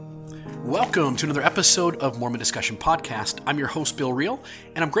Welcome to another episode of Mormon Discussion Podcast. I'm your host, Bill Reel,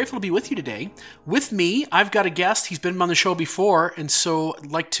 and I'm grateful to be with you today. With me, I've got a guest. He's been on the show before, and so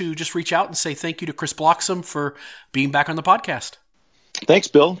I'd like to just reach out and say thank you to Chris Bloxam for being back on the podcast. Thanks,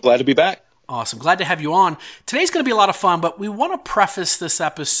 Bill. Glad to be back. Awesome. Glad to have you on. Today's going to be a lot of fun, but we want to preface this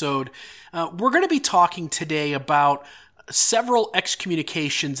episode. We're going to be talking today about several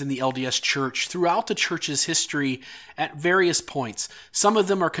excommunications in the LDS Church throughout the Church's history at various points. Some of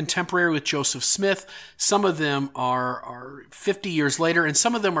them are contemporary with Joseph Smith. Some of them are 50 years later, and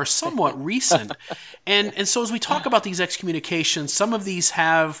some of them are somewhat recent. And so as we talk about these excommunications, some of these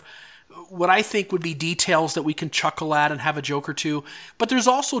have what I think would be details that we can chuckle at and have a joke or two. But there's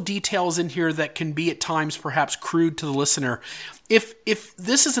also details in here that can be at times perhaps crude to the listener. If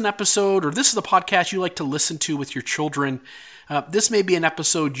this is an episode or this is a podcast you like to listen to with your children, this may be an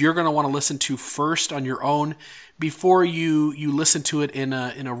episode you're going to want to listen to first on your own before you listen to it in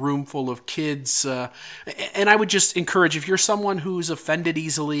a room full of kids. And I would just encourage, if you're someone who's offended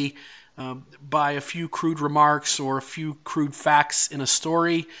easily by a few crude remarks or a few crude facts in a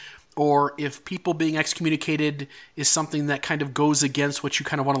story, or if people being excommunicated is something that kind of goes against what you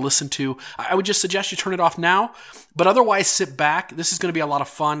kind of want to listen to, I would just suggest you turn it off now. But otherwise, sit back. This is going to be a lot of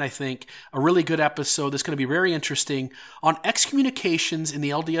fun, I think. A really good episode that's going to be very interesting on excommunications in the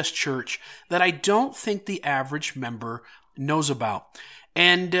LDS Church that I don't think the average member knows about.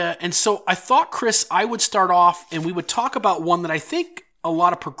 And so I thought, Chris, I would start off and we would talk about one that I think a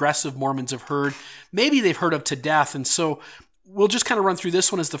lot of progressive Mormons have heard. Maybe they've heard of to death. And so we'll just kind of run through this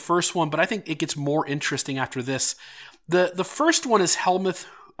one as the first one, but I think it gets more interesting after this. The first one is Helmuth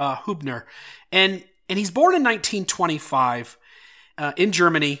Hübner, and he's born in 1925 in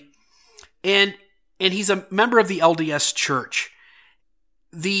Germany, and he's a member of the LDS Church.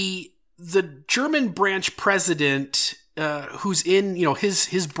 The German branch president, who's in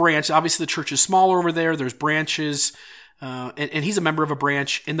his branch. Obviously, the church is smaller over there. There's branches. And he's a member of a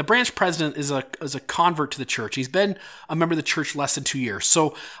branch, and the branch president is a convert to the church. He's been a member of the church less than 2 years.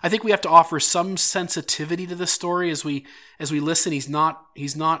 So I think we have to offer some sensitivity to this story as we listen. He's not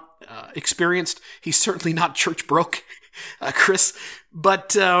experienced. He's certainly not church broke, Chris.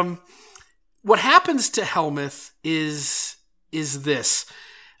 But what happens to Helmuth is this.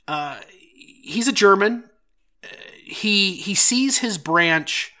 He's a German. He sees his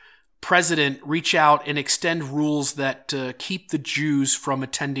branch president reach out and extend rules that keep the Jews from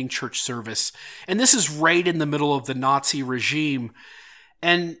attending church service. And this is right in the middle of the Nazi regime.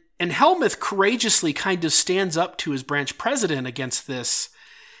 And Helmuth courageously kind of stands up to his branch president against this.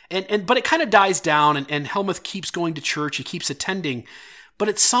 But it kind of dies down, and Helmuth keeps going to church. He keeps attending. But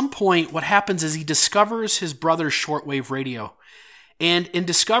at some point, what happens is he discovers his brother's shortwave radio. And in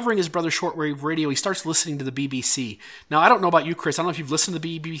discovering his brother's shortwave radio, he starts listening to the BBC. Now, I don't know about you, Chris. I don't know if you've listened to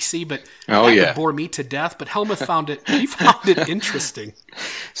the BBC, but that would bore me to death. But Helmuth found it interesting.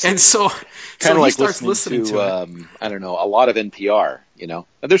 And so he like starts listening to it. I don't know, a lot of NPR, Now,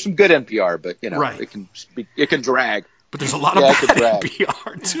 there's some good NPR, but, right. it can drag. But there's a lot of bad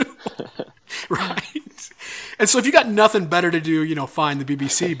NPR, too. Right. And so if you got nothing better to do, fine, the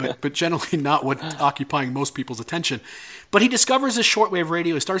BBC, but generally not what's occupying most people's attention. But he discovers this shortwave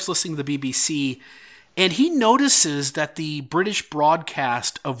radio, he starts listening to the BBC, and he notices that the British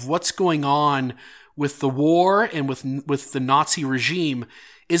broadcast of what's going on with the war and with the Nazi regime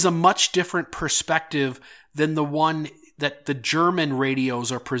is a much different perspective than the one that the German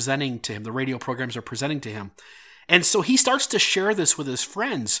radios are presenting to him, the radio programs are presenting to him. And so he starts to share this with his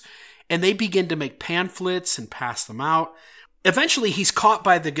friends, and they begin to make pamphlets and pass them out. Eventually, he's caught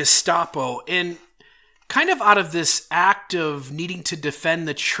by the Gestapo, and kind of out of this act of needing to defend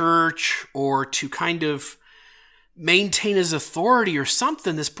the church or to kind of maintain his authority or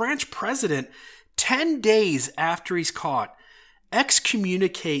something, this branch president, 10 days after he's caught,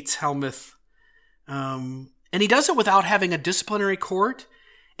 excommunicates Helmuth. And he does it without having a disciplinary court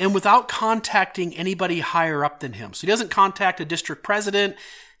and without contacting anybody higher up than him. So he doesn't contact a district president.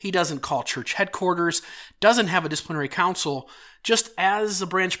 He doesn't call church headquarters, doesn't have a disciplinary council. Just as the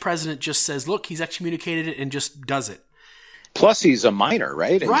branch president just says, look, he's excommunicated it, and just does it. Plus, he's a minor,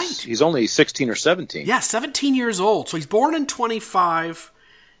 right? Right. He's only 16 or 17. Yeah, 17 years old. So he's born in 25,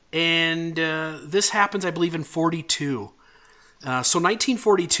 and this happens, I believe, in 42. So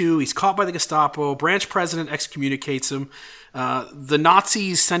 1942, he's caught by the Gestapo. Branch president excommunicates him. The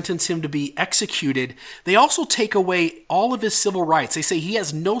Nazis sentence him to be executed. They also take away all of his civil rights. They say he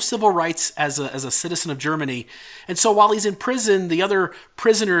has no civil rights as a citizen of Germany. And so while he's in prison, the other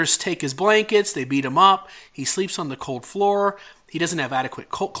prisoners take his blankets. They beat him up. He sleeps on the cold floor. He doesn't have adequate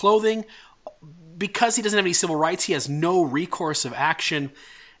clothing. Because he doesn't have any civil rights, he has no recourse of action.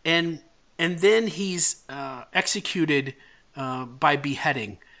 And and then he's executed by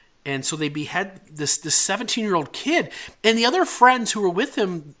beheading. And so they behead this 17-year-old kid, and the other friends who were with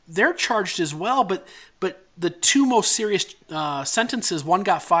him, they're charged as well. But the two most serious sentences, one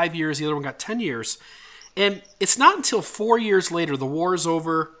got 5 years, the other one got 10 years. And it's not until 4 years later, the war is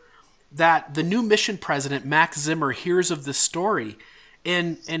over, that the new mission president, Max Zimmer, hears of this story.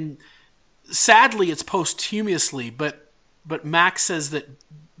 And sadly, it's posthumously, but Max says that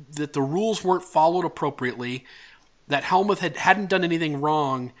the rules weren't followed appropriately, that Helmuth hadn't done anything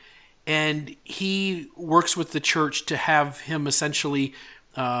wrong, and he works with the church to have him essentially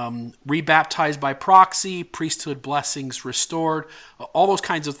rebaptized by proxy, priesthood blessings restored, all those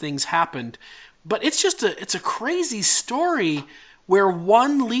kinds of things happened. But it's a crazy story where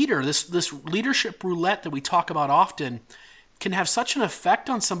one leader, this leadership roulette that we talk about often, can have such an effect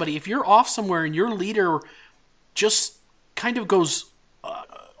on somebody. If you're off somewhere and your leader just kind of goes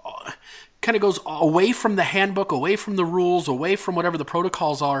away from the handbook, away from the rules, away from whatever the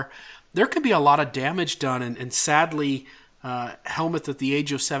protocols are, there could be a lot of damage done. And sadly, Helmuth at the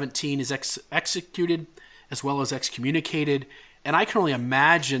age of 17 is executed as well as excommunicated. And I can only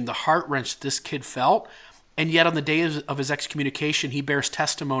imagine the heart wrench that this kid felt. And yet on the day of his excommunication, he bears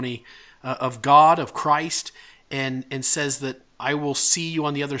testimony of God, of Christ, and says that I will see you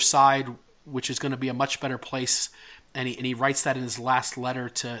on the other side, which is going to be a much better place. And he writes that in his last letter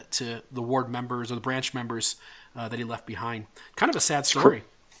to the ward members or the branch members that he left behind. Kind of a sad story.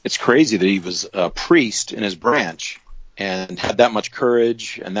 It's crazy that he was a priest in his branch and had that much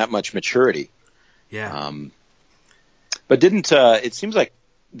courage and that much maturity. Yeah. But it seems like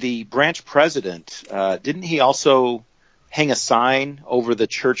the branch president, didn't he also hang a sign over the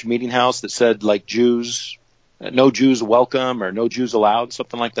church meeting house that said, like, Jews, no Jews welcome or no Jews allowed,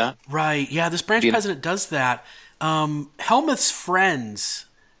 something like that? Right. Yeah, this branch president does that. Helmuth's friends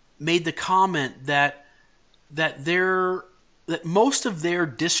made the comment that most of their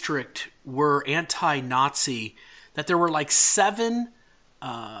district were anti-Nazi, that there were like 7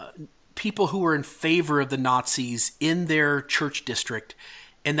 people who were in favor of the Nazis in their church district,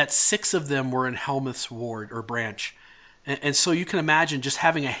 and that 6 of them were in Helmuth's ward or branch. And so you can imagine just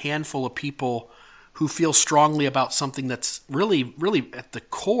having a handful of people who feel strongly about something that's really, really at the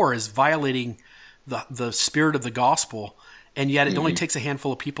core is violating the spirit of the gospel, and yet it only takes a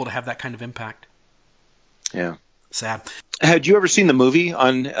handful of people to have that kind of impact. Yeah. Sad. Had you ever seen the movie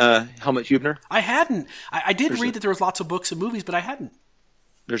on Helmut Hubner? I hadn't. I did read that there was lots of books and movies, but I hadn't.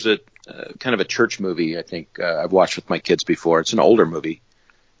 There's a kind of a church movie I think I've watched with my kids before. It's an older movie,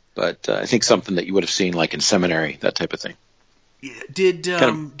 but I think something that you would have seen like in seminary, that type of thing. Did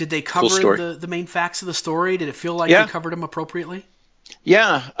they cover the main facts of the story? Did it feel like they covered them appropriately?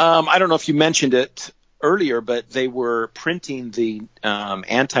 Yeah. I don't know if you mentioned it earlier, but they were printing the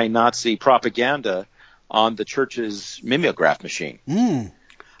anti-Nazi propaganda on the church's mimeograph machine. I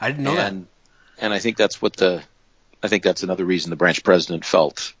didn't know that. And I think that's another reason the branch president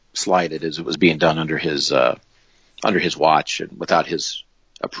felt slighted, is it was being done under his watch and without his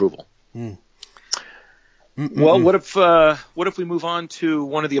approval. Well, what if we move on to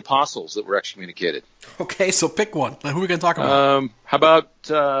one of the apostles that were excommunicated? Okay, so pick one. Who are we going to talk about? How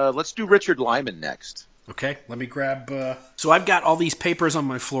about let's do Richard Lyman next. Okay, let me grab... So I've got all these papers on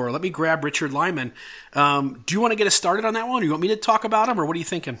my floor. Let me grab Richard Lyman. Do you want to get us started on that one? Do you want me to talk about him, or what are you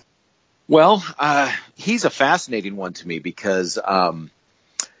thinking? Well, he's a fascinating one to me because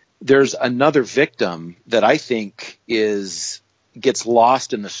there's another victim that I think gets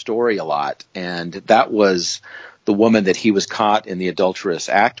lost in the story a lot, and that was the woman that he was caught in the adulterous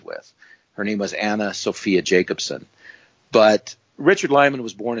act with. Her name was Anna Sophia Jacobson. But Richard Lyman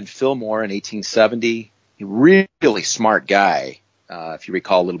was born in Fillmore in 1870. A really smart guy, if you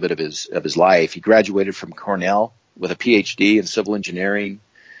recall a little bit of his life. He graduated from Cornell with a PhD in civil engineering.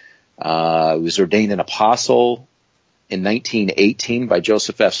 He was ordained an apostle in 1918 by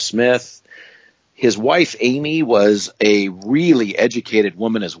Joseph F. Smith. His wife, Amy, was a really educated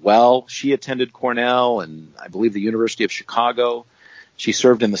woman as well. She attended Cornell and I believe the University of Chicago. She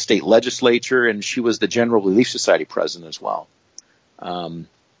served in the state legislature, and she was the General Relief Society president as well.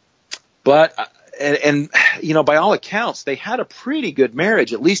 But by all accounts, they had a pretty good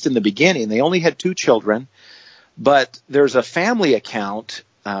marriage, at least in the beginning. They only had 2 children, but there's a family account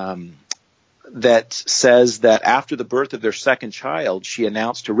that says that after the birth of their second child, she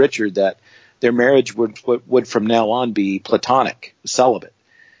announced to Richard that their marriage would from now on be platonic, celibate.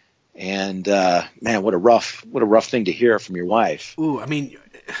 And man, what a rough thing to hear from your wife. Ooh, I mean,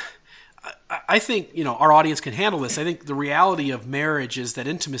 I think our audience can handle this. I think the reality of marriage is that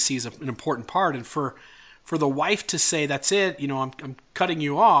intimacy is an important part, and for the wife to say that's it, I'm cutting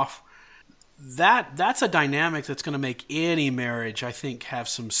you off. that's a dynamic that's going to make any marriage, I think, have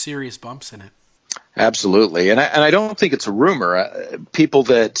some serious bumps in it. Absolutely. And I don't think it's a rumor. People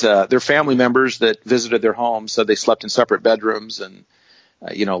that their family members that visited their home said they slept in separate bedrooms and,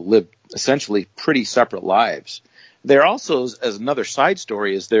 lived essentially pretty separate lives. They're also, as another side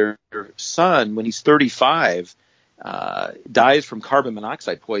story, is their son, when he's 35, dies from carbon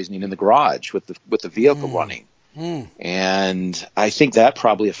monoxide poisoning in the garage with the vehicle running. And I think that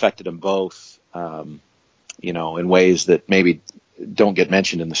probably affected them both, in ways that maybe don't get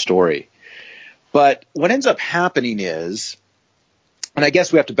mentioned in the story. But what ends up happening is, and I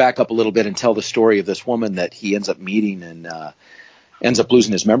guess we have to back up a little bit and tell the story of this woman that he ends up meeting and ends up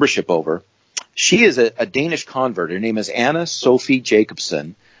losing his membership over. She is a Danish convert. Her name is Anna Sophie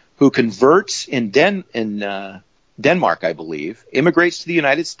Jacobsen, who converts in Denmark, I believe, immigrates to the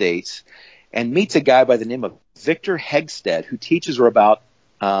United States, and meets a guy by the name of Victor Hegsted, who teaches her about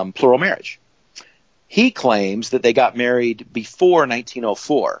plural marriage. He claims that they got married before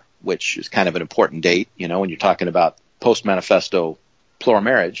 1904, which is kind of an important date, when you're talking about post-manifesto plural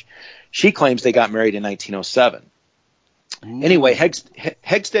marriage. She claims they got married in 1907. Ooh. Anyway,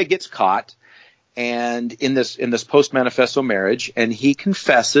 Hegsted gets caught and in this post-manifesto marriage, and he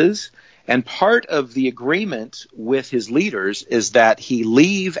confesses. And part of the agreement with his leaders is that he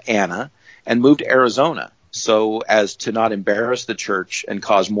leave Anna and move to Arizona so as to not embarrass the church and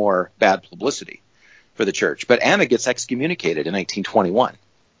cause more bad publicity for the church. But Anna gets excommunicated in 1921.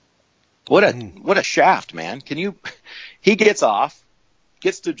 What a shaft, man. He gets off,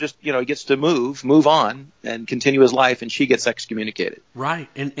 gets to move on and continue his life, and she gets excommunicated. Right.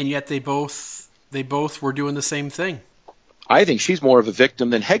 And yet they both were doing the same thing. I think she's more of a victim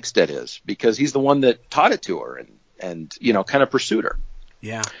than Hegsted is, because he's the one that taught it to her and kind of pursued her.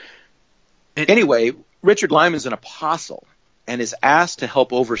 Yeah. Anyway, Richard Lyman's an apostle and is asked to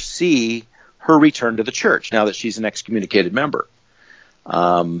help oversee her return to the church now that she's an excommunicated member.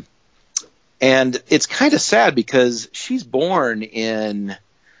 And it's kind of sad because she's born in,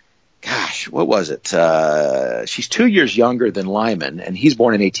 what was it? She's 2 years younger than Lyman, and he's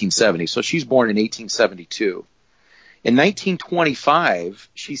born in 1870. So she's born in 1872. In 1925,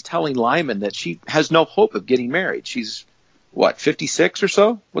 she's telling Lyman that she has no hope of getting married. She's, 56 or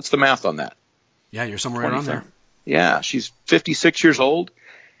so? What's the math on that? Yeah, you're somewhere around there. Yeah, she's 56 years old.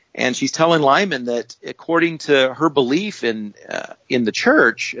 And she's telling Lyman that according to her belief in the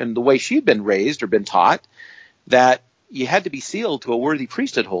church and the way she'd been raised or been taught, that you had to be sealed to a worthy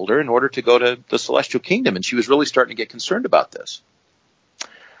priesthood holder in order to go to the celestial kingdom. And she was really starting to get concerned about this.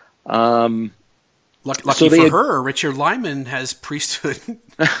 Lucky for her, Richard Lyman has priesthood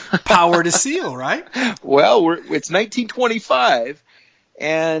power to seal, right? Well, it's 1925.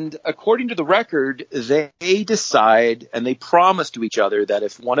 And according to the record, they decide and they promise to each other that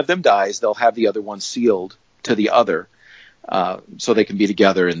if one of them dies, they'll have the other one sealed to the other, so they can be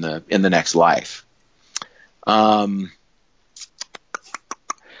together in the next life.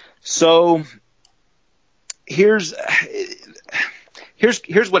 So here's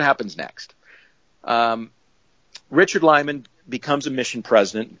what happens next. Richard Lyman becomes a mission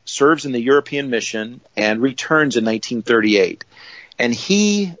president, serves in the European mission, and returns in 1938. And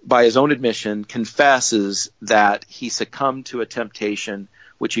he, by his own admission, confesses that he succumbed to a temptation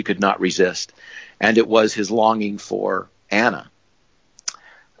which he could not resist, and it was his longing for Anna.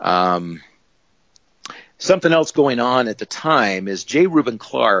 Something else going on at the time is J. Reuben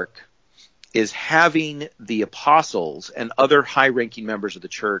Clark is having the apostles and other high-ranking members of the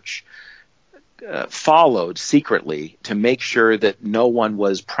church followed secretly to make sure that no one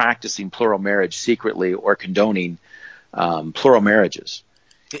was practicing plural marriage secretly or condoning plural marriages.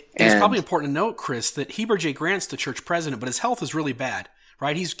 It's probably important to note, Chris, that Heber J. Grant's the church president, but his health is really bad,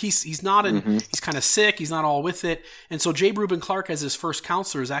 right? He's not he's kind of sick. He's not all with it. And so J. Reuben Clark, as his first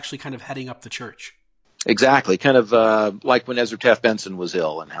counselor, is actually kind of heading up the church. Exactly. Kind of like when Ezra Taft Benson was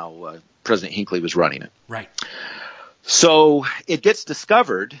ill and how President Hinckley was running it. Right. So it gets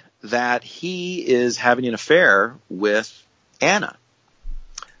discovered that he is having an affair with Anna.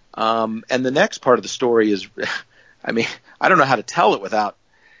 And the next part of the story is, I don't know how to tell it without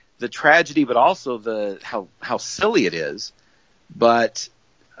the tragedy, but also how silly it is. But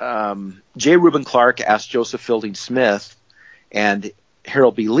J. Reuben Clark asked Joseph Fielding Smith and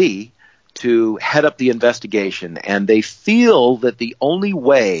Harold B. Lee to head up the investigation, and they feel that the only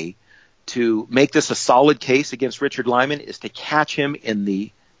way to make this a solid case against Richard Lyman is to catch him in the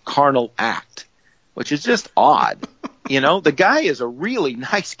carnal act, which is just odd. The guy is a really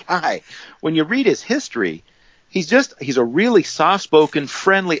nice guy. When you read his history, he's a really soft-spoken,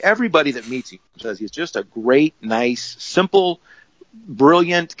 friendly. Everybody that meets him says he's just a great, nice, simple,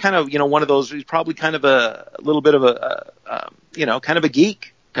 brilliant, kind of, one of those, he's probably kind of a little bit of kind of a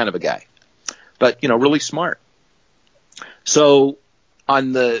geek kind of a guy, but, really smart. So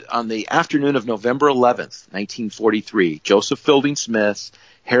on the afternoon of November 11th, 1943, Joseph Fielding Smith,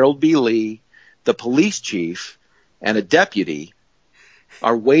 Harold B. Lee, the police chief, and a deputy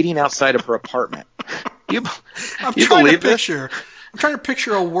are waiting outside of her apartment. I'm trying to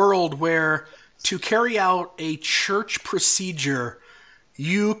picture a world where to carry out a church procedure,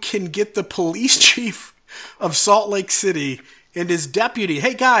 you can get the police chief of Salt Lake City and his deputy.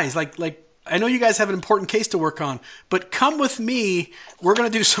 Hey guys, like I know you guys have an important case to work on, but come with me. We're going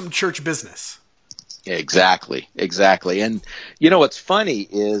to do some church business. Exactly. And what's funny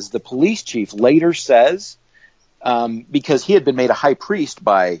is the police chief later says, because he had been made a high priest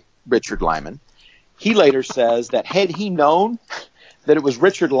by Richard Lyman, he later says that had he known that it was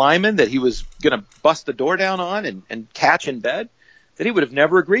Richard Lyman that he was going to bust the door down on and catch in bed, that he would have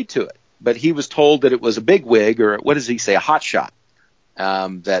never agreed to it. But he was told that it was a bigwig, or what does he say, a hotshot,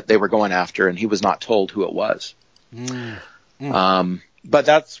 that they were going after, and he was not told who it was. But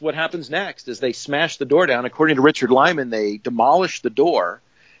that's what happens next, is they smash the door down. According to Richard Lyman, they demolish the door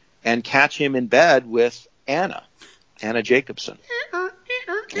and catch him in bed with Anna Jacobson.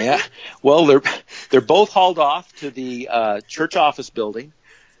 Yeah. Well, they're both hauled off to the church office building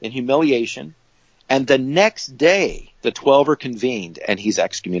in humiliation, and the next day the 12 are convened and he's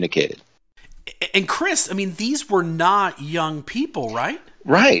excommunicated. And Chris, I mean, these were not young people, right?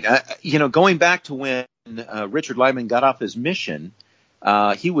 Right. Going back to when Richard Lyman got off his mission,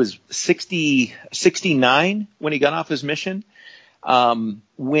 he was 69 when he got off his mission.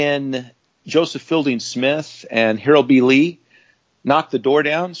 When Joseph Fielding Smith and Harold B. Lee smashed the door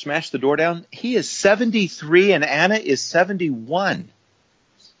down, he is 73 and Anna is 71.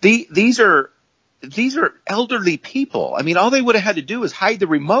 These are elderly people. I mean, all they would have had to do is hide the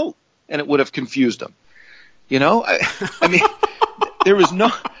remote, and it would have confused them. I mean, there's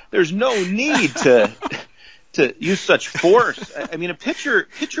no need to use such force. I mean, picture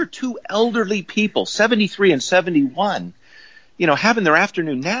two elderly people, 73 and 71, having their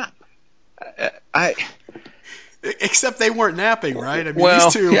afternoon nap. Except they weren't napping, right? I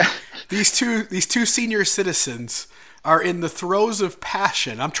mean, these two senior citizens are in the throes of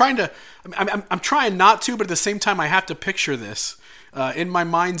passion. I'm trying not to, but at the same time, I have to picture this in my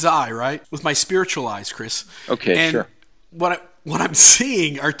mind's eye, right, with my spiritual eyes, Chris. Okay, and sure. What I'm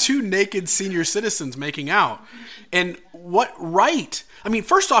seeing are two naked senior citizens making out, and what right? I mean,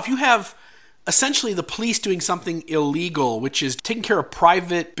 first off, you have essentially the police doing something illegal, which is taking care of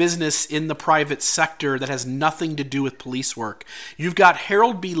private business in the private sector that has nothing to do with police work. You've got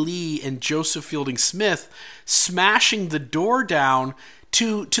Harold B. Lee and Joseph Fielding Smith smashing the door down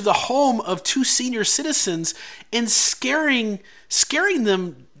to the home of two senior citizens and scaring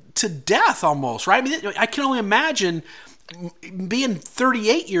them to death almost, right? I mean, I can only imagine being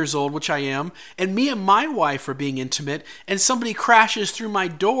 38 years old, which I am, and me and my wife are being intimate, and somebody crashes through my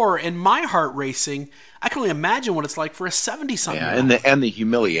door and my heart racing. I can only imagine what it's like for a 70-something. Yeah, and the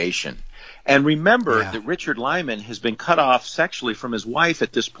humiliation. And remember that Richard Lyman has been cut off sexually from his wife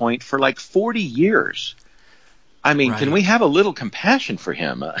at this point for like 40 years. I mean, Can we have a little compassion for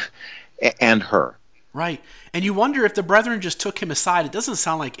him and her? Right. And you wonder if the brethren just took him aside. It doesn't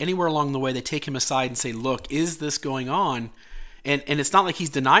sound like anywhere along the way they take him aside and say, look, is this going on? And it's not like he's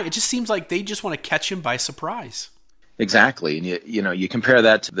denying. It just seems like they just want to catch him by surprise. Exactly. And you compare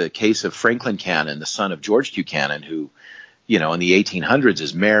that to the case of Franklin Cannon, the son of George Q. Cannon, who, in the 1800s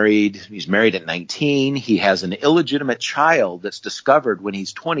is married. He's married at 19. He has an illegitimate child that's discovered when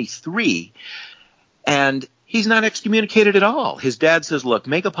he's 23. And he's not excommunicated at all. His dad says, look,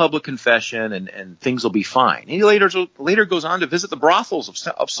 make a public confession and things will be fine. He later goes on to visit the brothels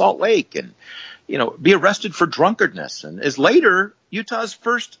of Salt Lake and, be arrested for drunkardness, and is later Utah's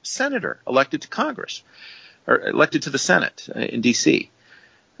first senator elected to Congress, or elected to the Senate in D.C.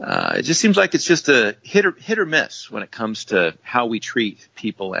 It just seems like it's just a hit or miss when it comes to how we treat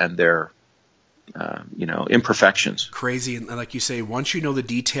people and their imperfections. Crazy. And like you say, once you know the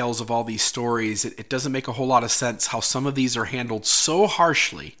details of all these stories, it doesn't make a whole lot of sense how some of these are handled so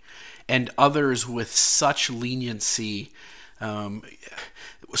harshly and others with such leniency.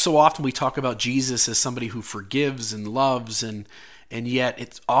 So often we talk about Jesus as somebody who forgives and loves, and yet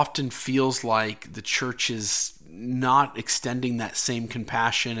it often feels like the church is not extending that same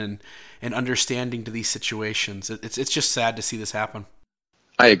compassion and understanding to these situations. It's just sad to see this happen.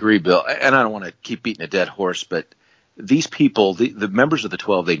 I agree, Bill, and I don't want to keep beating a dead horse, but these people, the members of the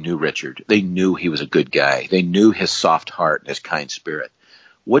 12, they knew Richard. They knew he was a good guy. They knew his soft heart and his kind spirit.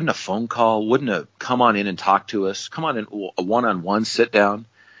 wouldn't a phone call, wouldn't a come on in and talk to us, come on in, a one-on-one sit down,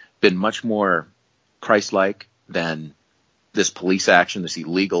 been much more Christ-like than this police action, this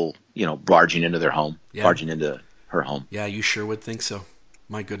illegal, barging into their home, barging into her home. Yeah, you sure would think so.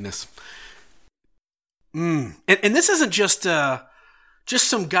 My goodness. And this isn't just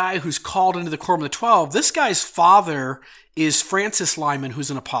some guy who's called into the Quorum of the 12. This guy's father is Francis Lyman, who's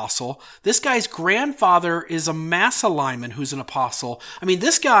an apostle. This guy's grandfather is Amasa Lyman, who's an apostle. I mean,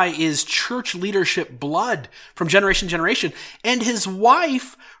 this guy is church leadership blood from generation to generation. And his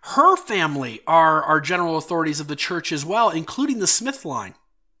wife, her family are general authorities of the church as well, including the Smith line.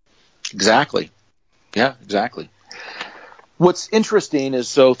 Exactly. Yeah, exactly. What's interesting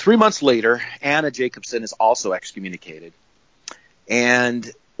is, 3 months later, Anna Jacobson is also excommunicated.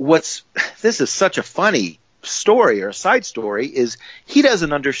 And this is such a funny story, or a side story, is he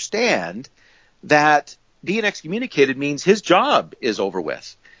doesn't understand that being excommunicated means his job is over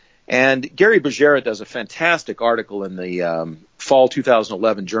with. And Gary Bergera does a fantastic article in the fall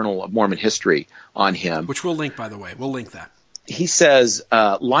 2011 Journal of Mormon History on him. Which we'll link, by the way. We'll link that. He says,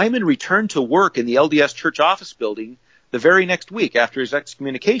 Lyman returned to work in the LDS church office building the very next week after his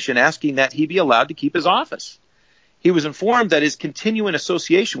excommunication, asking that he be allowed to keep his office. He was informed that his continuing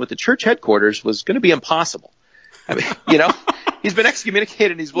association with the church headquarters was going to be impossible. I mean, he's been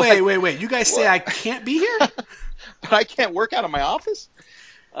excommunicated and he's Wait. You guys say I can't be here? But I can't work out of my office?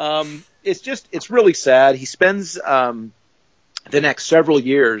 It's really sad. He spends the next several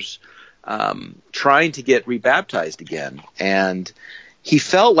years trying to get rebaptized again. And he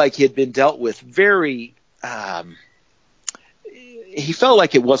felt like he had been dealt with he felt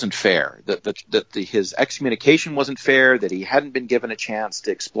like it wasn't fair, that his excommunication wasn't fair, that he hadn't been given a chance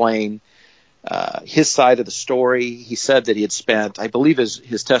to explain his side of the story. He said that he had spent, I believe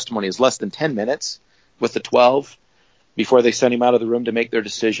his testimony is less than 10 minutes with the 12 before they sent him out of the room to make their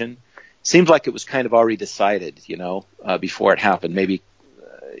decision. Seems like it was kind of already decided, before it happened. Maybe,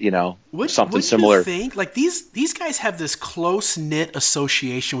 something similar. Wouldn't you think, like these guys have this close-knit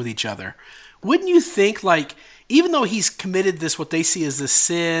association with each other. Wouldn't you think, like, even though he's committed this, what they see as this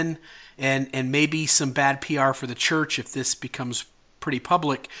sin and maybe some bad PR for the church if this becomes pretty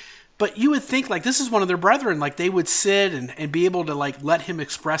public, but you would think, like, this is one of their brethren, like they would sit and be able to, like, let him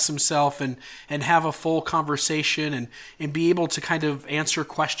express himself and have a full conversation and be able to kind of answer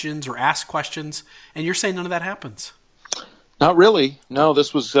questions or ask questions. And you're saying none of that happens. Not really. No,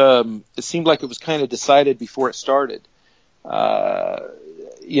 this was, it seemed like it was kind of decided before it started. To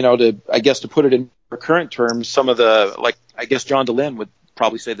put it in current terms, some of John Dehlin would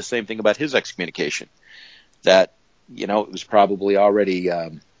probably say the same thing about his excommunication, that, it was probably already,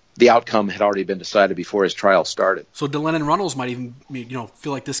 the outcome had already been decided before his trial started. So Dehlin and Runnels might even,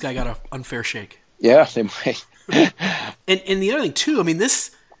 feel like this guy got an unfair shake. Yeah, they might. and the other thing too,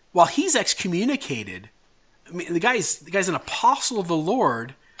 while he's excommunicated, the guy's an apostle of the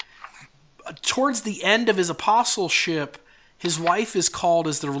Lord. Towards the end of his apostleship, his wife is called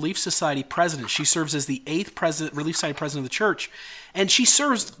as the Relief Society president. She serves as the 8th Relief Society president of the church. And she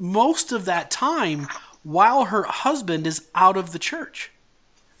serves most of that time while her husband is out of the church.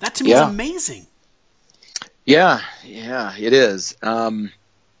 That to me is amazing. Yeah, it is.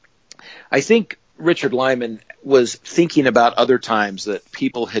 I think Richard Lyman was thinking about other times that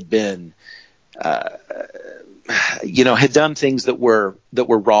people had been, had done things that were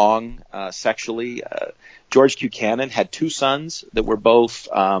wrong sexually. George Q. Cannon had 2 sons that were both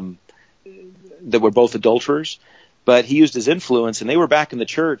adulterers, but he used his influence, and they were back in the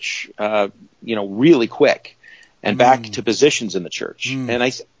church, really quick, and back to positions in the church. And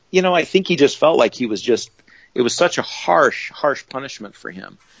I think he just felt like it was such a harsh punishment for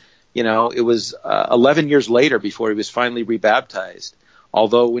him. It was 11 years later before he was finally rebaptized.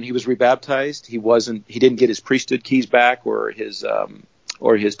 Although when he was rebaptized, he didn't get his priesthood keys back or his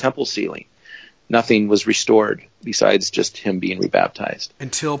temple sealing. Nothing was restored besides just him being rebaptized.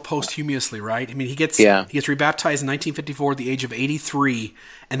 Until posthumously, right? He gets rebaptized in 1954 at the age of 83,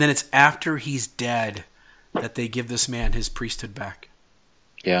 and then it's after he's dead that they give this man his priesthood back.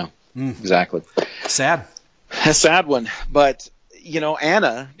 Yeah, exactly. Sad. A sad one. But,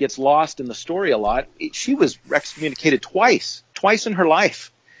 Anna gets lost in the story a lot. She was excommunicated twice in her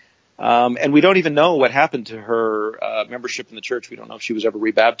life. And we don't even know what happened to her membership in the church. We don't know if she was ever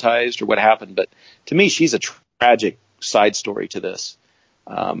rebaptized or what happened. But to me, she's a tragic side story to this,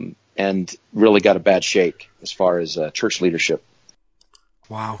 and really got a bad shake as far as church leadership.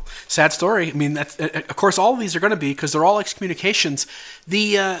 Wow. Sad story. I mean, that's, of course, all of these are going to be, because they're all excommunications.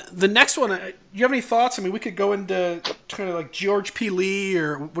 The next one, you have any thoughts? I mean, we could go into kind of like George P. Lee,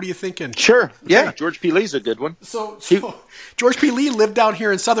 or what are you thinking? Sure. Okay. Yeah, George P. Lee's a good one. So George P. Lee lived down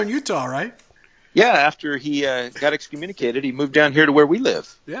here in southern Utah, right? Yeah, after he got excommunicated, he moved down here to where we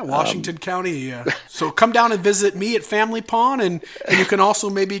live. Yeah, Washington County. So come down and visit me at Family Pond, and you can also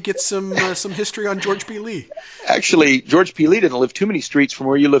maybe get some history on George P. Lee. Actually, George P. Lee didn't live too many streets from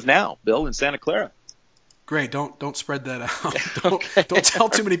where you live now, Bill, in Santa Clara. Great. Don't spread that out. Don't tell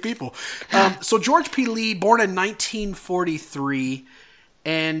too many people. So George P. Lee, born in 1943,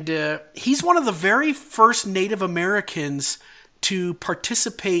 and he's one of the very first Native Americans to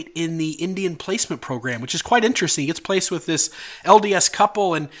participate in the Indian placement program, which is quite interesting. He gets placed with this LDS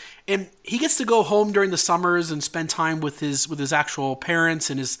couple, and he gets to go home during the summers and spend time with his actual parents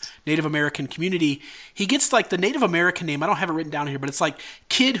and his Native American community. He gets like the Native American name. I don't have it written down here, but it's like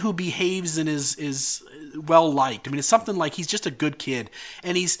kid who behaves and is well liked. I mean, it's something like he's just a good kid,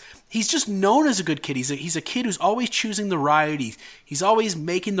 and he's just known as a good kid. He's a kid who's always choosing the right. He's always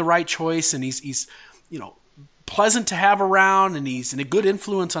making the right choice, and he's pleasant to have around, and he's a good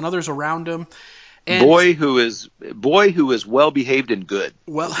influence on others around him. And boy who is well behaved and good.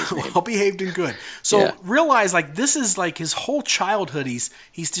 Well behaved and good. So realize, like, this is like his whole childhood. He's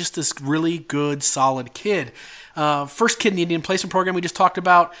just this really good, solid kid. First kid in the Indian placement program we just talked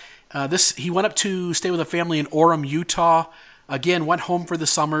about. He went up to stay with a family in Orem, Utah. Again, went home for the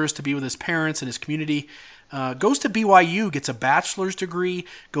summers to be with his parents and his community. Goes to BYU, gets a bachelor's degree,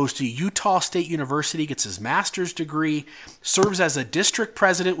 goes to Utah State University, gets his master's degree, serves as a district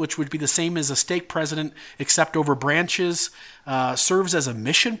president, which would be the same as a stake president, except over branches, serves as a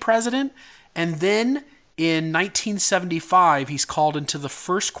mission president, and then in 1975, he's called into the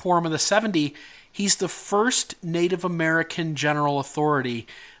first Quorum of the 70. He's the first Native American general authority,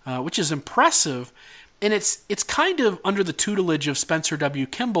 which is impressive. And it's kind of under the tutelage of Spencer W.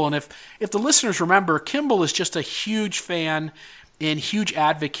 Kimball. And if the listeners remember, Kimball is just a huge fan and huge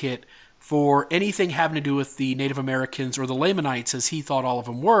advocate for anything having to do with the Native Americans, or the Lamanites, as he thought all of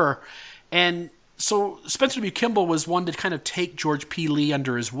them were. And so Spencer W. Kimball was one to kind of take George P. Lee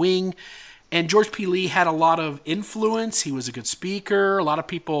under his wing. And George P. Lee had a lot of influence. He was a good speaker. A lot of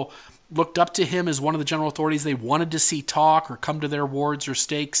people looked up to him as one of the general authorities they wanted to see talk or come to their wards or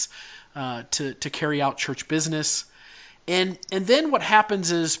stakes to carry out church business. And then what happens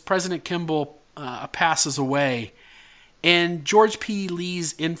is President Kimball passes away, and George P.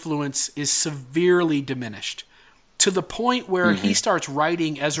 Lee's influence is severely diminished, to the point where he starts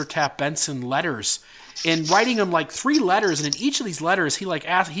writing Ezra Taft Benson letters, and writing them like 3 letters, and in each of these letters he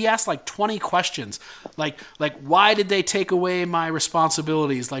asked like 20 questions, like why did they take away my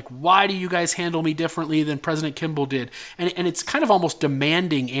responsibilities, like why do you guys handle me differently than President Kimball did, and it's kind of almost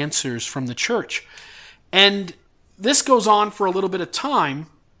demanding answers from the church. And this goes on for a little bit of time,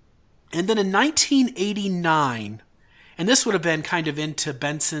 and then in 1989, and this would have been kind of into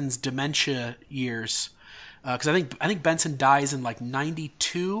Benson's dementia years, because I think Benson dies in like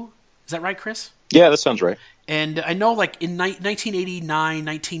 92. Is that right, Chris? Yeah, that sounds right. And I know, like, in 1989,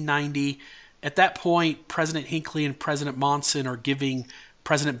 1990, at that point, President Hinckley and President Monson are giving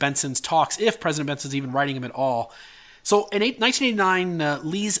President Benson's talks, if President Benson's even writing them at all. So in 1989,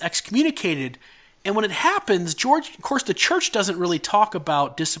 Lee's excommunicated. And when it happens, of course, the church doesn't really talk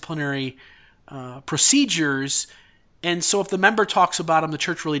about disciplinary procedures. And so if the member talks about them, the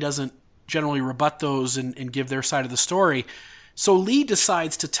church really doesn't generally rebut those and give their side of the story. So Lee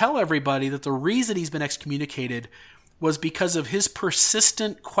decides to tell everybody that the reason he's been excommunicated was because of his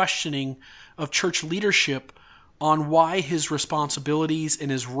persistent questioning of church leadership on why his responsibilities and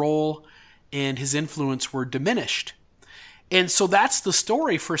his role and his influence were diminished. And so that's the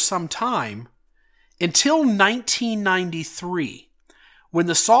story for some time, until 1993, when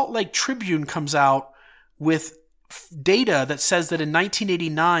the Salt Lake Tribune comes out with data that says that in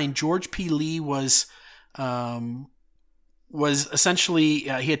 1989, George P. Lee was essentially,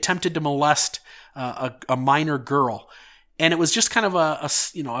 he attempted to molest a minor girl. And it was just kind of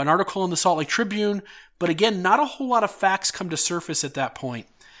an article in the Salt Lake Tribune. But again, not a whole lot of facts come to surface at that point.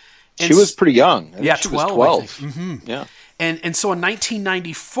 And she was pretty young. Yeah, she 12. Was 12. Mm-hmm. Yeah. And so in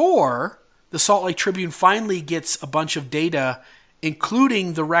 1994, the Salt Lake Tribune finally gets a bunch of data,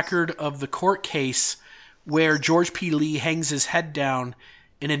 including the record of the court case where George P. Lee hangs his head down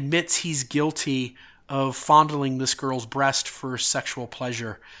and admits he's guilty of fondling this girl's breast for sexual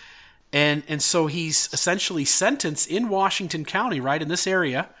pleasure. And so he's essentially sentenced in Washington County, right, in this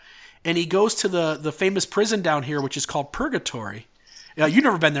area, and he goes to the famous prison down here, which is called Purgatory. You've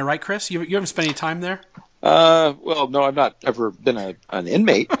never been there, right, Chris? You haven't spent any time there? Well, no, I've not ever been an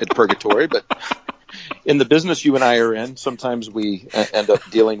inmate at Purgatory, but in the business you and I are in, sometimes we end up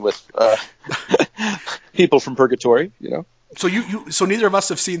dealing with people from Purgatory, you know. So neither of us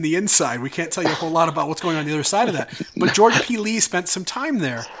have seen the inside. We can't tell you a whole lot about what's going on the other side of that. But George P. Lee spent some time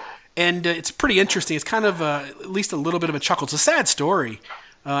there, and it's pretty interesting. It's kind of at least a little bit of a chuckle. It's a sad story.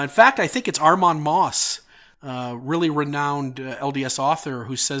 In fact, I think it's Armand Moss, really renowned LDS author,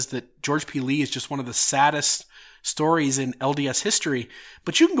 who says that George P. Lee is just one of the saddest stories in LDS history.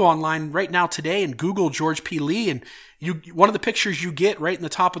 But you can go online right now today and Google George P. Lee, and one of the pictures you get right in the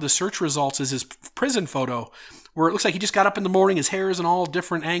top of the search results is his prison photo, where it looks like he just got up in the morning, his hair is in all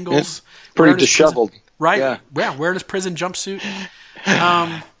different angles. It's pretty disheveled. Right? Yeah, wearing his prison jumpsuit.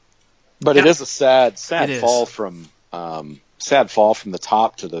 But it is a sad fall from the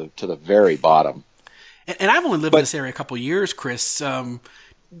top to the very bottom. And I've only lived in this area a couple of years, Chris.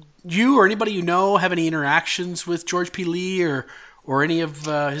 You or anybody you know have any interactions with George P. Lee or any of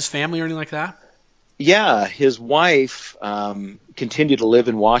his family or anything like that? Yeah, his wife continued to live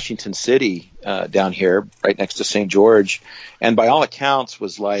in Washington City down here, right next to St. George, and by all accounts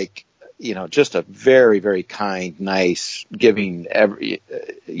was like, just a very, very kind, nice, giving,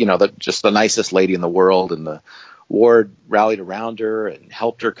 just the nicest lady in the world. And the ward rallied around her and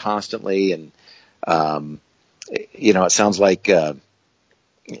helped her constantly. And it sounds like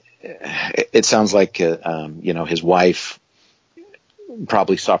his wife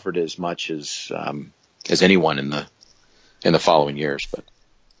probably suffered as much as anyone in the following years. But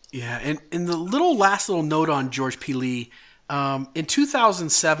yeah, and the last little note on George P. Lee, in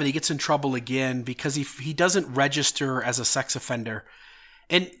 2007 he gets in trouble again because he doesn't register as a sex offender,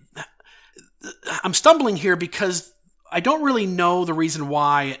 and I'm stumbling here because I don't really know the reason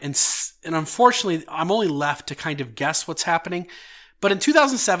why, and unfortunately I'm only left to kind of guess what's happening. But in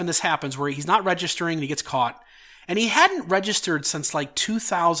 2007 this happens where he's not registering and he gets caught. And he hadn't registered since like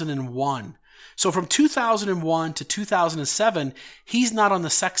 2001. So from 2001 to 2007, he's not on the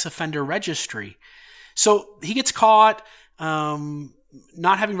sex offender registry. So he gets caught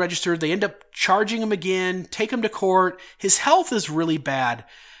not having registered. They end up charging him again, take him to court. His health is really bad.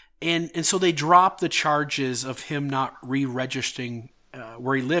 And so they drop the charges of him not re-registering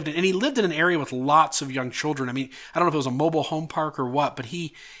where he lived. And he lived in an area with lots of young children. I mean, I don't know if it was a mobile home park or what, but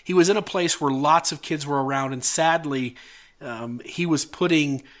he was in a place where lots of kids were around. And sadly, he was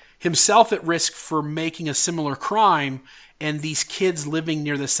putting himself at risk for making a similar crime, and these kids living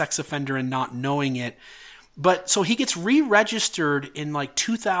near the sex offender and not knowing it. But so he gets re-registered in like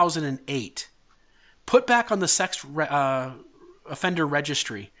 2008, put back on the sex offender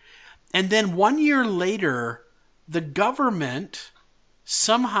registry. And then 1 year later, the government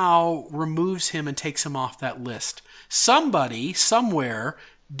somehow removes him and takes him off that list. Somebody, somewhere,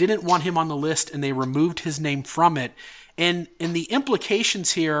 didn't want him on the list and they removed his name from it. And the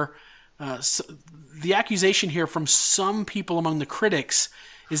implications here, the accusation here from some people among the critics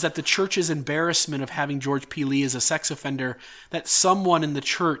is that the church's embarrassment of having George P. Lee as a sex offender, that someone in the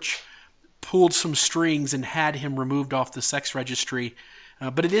church pulled some strings and had him removed off the sex registry.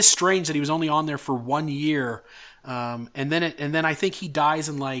 But it is strange that he was only on there for 1 year. And then I think he dies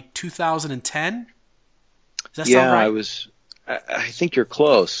in like 2010. Does that sound right? I think you're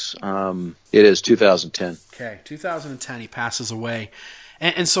close. It is 2010. Okay, 2010 he passes away.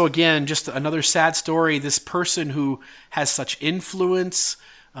 And so again, just another sad story. This person who has such influence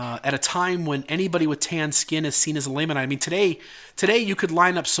at a time when anybody with tan skin is seen as a layman. I mean, today you could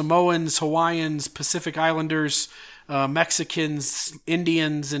line up Samoans, Hawaiians, Pacific Islanders, Mexicans,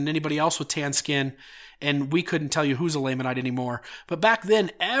 Indians, and anybody else with tan skin, and we couldn't tell you who's a Lamanite anymore. But back then,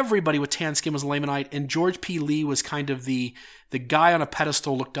 everybody with tan skin was a Lamanite, and George P. Lee was kind of the guy on a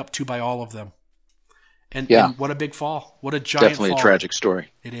pedestal looked up to by all of them. And what a big fall. What a giant fall. Definitely a tragic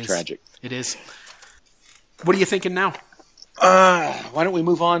story. It is. Tragic. It is. What are you thinking now? Why don't we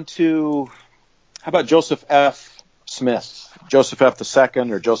move on to, how about Joseph F. Smith? Joseph F.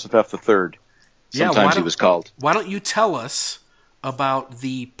 II or Joseph F. III? Sometimes he was called. Why don't you tell us about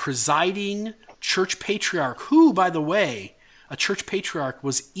the presiding church patriarch, who, by the way, a church patriarch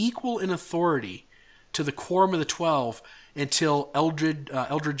was equal in authority to the Quorum of the 12 until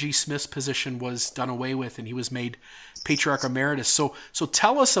Eldred G. Smith's position was done away with and he was made Patriarch Emeritus. So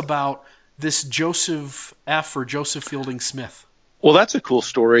tell us about this Joseph F. or Joseph Fielding Smith. Well, that's a cool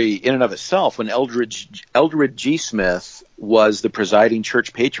story in and of itself. When Eldred G. Smith was the presiding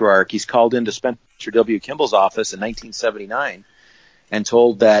church patriarch, he's called into Spencer W. Kimball's office in 1979 and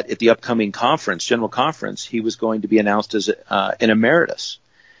told that at the upcoming conference, General Conference, he was going to be announced as an emeritus.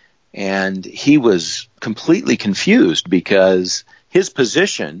 And he was completely confused because his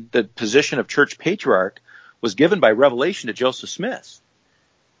position, the position of church patriarch, was given by revelation to Joseph Smith.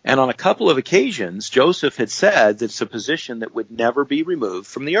 And on a couple of occasions, Joseph had said that it's a position that would never be removed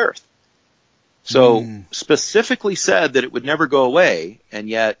from the earth. So specifically said that it would never go away, and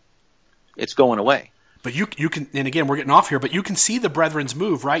yet it's going away. But you can, and again, we're getting off here, but you can see the brethren's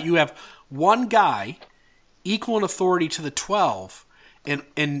move, right? You have one guy equal in authority to the 12,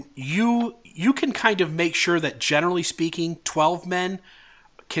 and you can kind of make sure that, generally speaking, 12 men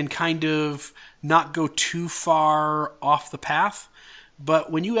can kind of not go too far off the path.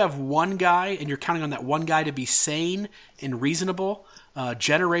 But when you have one guy, and you're counting on that one guy to be sane and reasonable,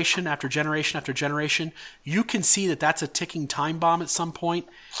 generation after generation after generation, you can see that that's a ticking time bomb at some point,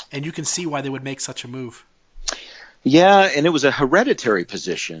 and you can see why they would make such a move. Yeah, and it was a hereditary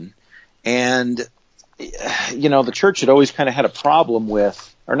position, and the church had always kind of had a problem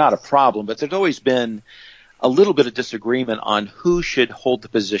with, or not a problem, but there'd always been a little bit of disagreement on who should hold the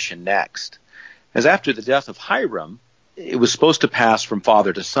position next. As after the death of Hiram, it was supposed to pass from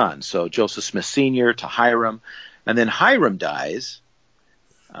father to son, so Joseph Smith Sr. to Hiram, and then Hiram dies.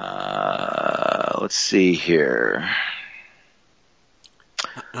 Let's see here.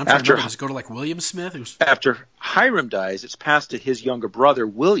 I'm trying to remember, does it go to like William Smith? After Hiram dies, it's passed to his younger brother,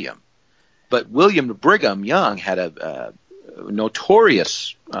 William. But William Brigham Young had a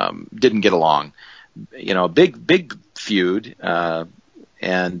notorious, didn't get along, big feud.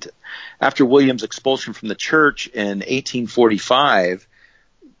 And after William's expulsion from the church in 1845,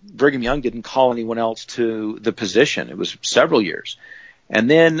 Brigham Young didn't call anyone else to the position. It was several years. And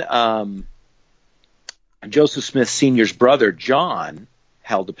then Joseph Smith Sr.'s brother, John,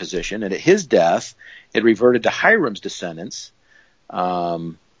 held the position. And at his death, it reverted to Hiram's descendants.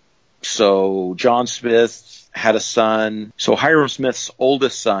 So John Smith had a son. So Hiram Smith's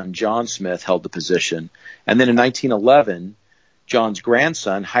oldest son, John Smith, held the position. And then in 1911, John's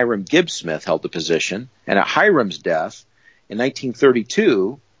grandson, Hiram Gibbs Smith, held the position. And at Hiram's death in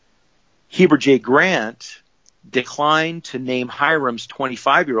 1932, Heber J. Grant declined to name Hiram's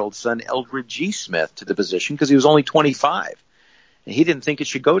 25-year-old son, Eldred G. Smith, to the position because he was only 25. And he didn't think it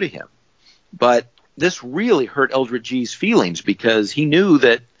should go to him. But this really hurt Eldred G's feelings because he knew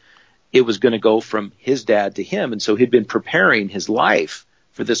that it was going to go from his dad to him. And so he'd been preparing his life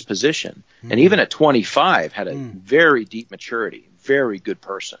for this position. And even at 25, had a very deep maturity, very good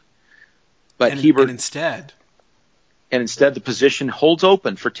person. But instead, the position holds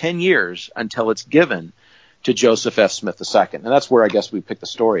open for 10 years until it's given to Joseph F. Smith II. And that's where I guess we pick the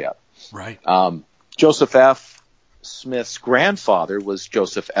story up. Right. Joseph F. Smith's grandfather was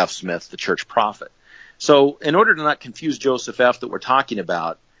Joseph F. Smith, the church prophet. So in order to not confuse Joseph F. that we're talking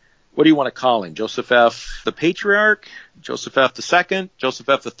about, what do you want to call him? Joseph F. the Patriarch? Joseph F. II? Joseph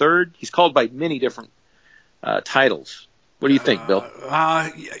F. the III? He's called by many different titles. What do you think, Bill?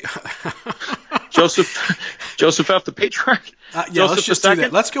 Joseph F. the Patriarch? Let's just do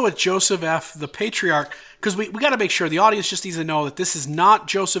that. Let's go with Joseph F. the Patriarch, because we got to make sure the audience just needs to know that this is not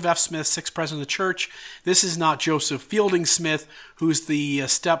Joseph F. Smith, sixth president of the church. This is not Joseph Fielding Smith, who's the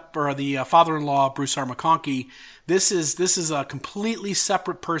the father-in-law of Bruce R. McConkie. This is a completely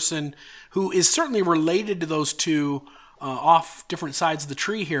separate person who is certainly related to those two off different sides of the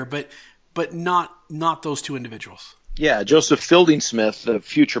tree here, but not those two individuals. Yeah, Joseph Fielding Smith, the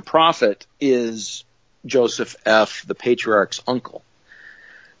future prophet, is Joseph F., the Patriarch's uncle.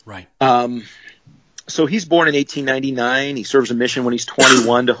 Right. So he's born in 1899. He serves a mission when he's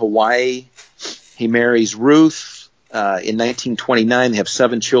 21 to Hawaii. He marries Ruth. In 1929, they have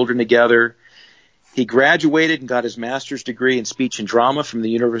 7 children together. He graduated and got his master's degree in speech and drama from the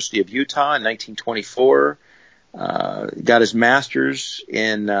University of Utah in 1924. Got his master's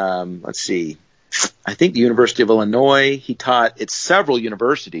in, I think the University of Illinois. He taught at several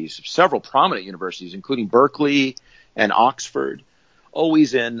prominent universities, including Berkeley and Oxford,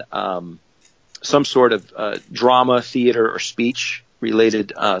 always in some sort of drama, theater, or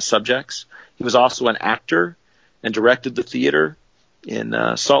speech-related subjects. He was also an actor and directed the theater in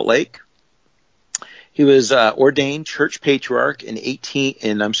Salt Lake. He was ordained church patriarch in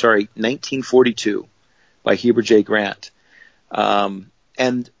 1942 by Heber J. Grant.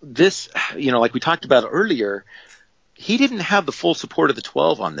 And this, like we talked about earlier, he didn't have the full support of the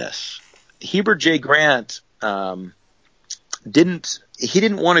 12 on this. Heber J. Grant didn't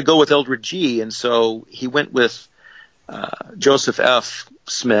want to go with Eldred G., and so he went with Joseph F.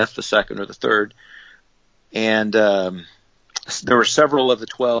 Smith, the second or the third. And there were several of the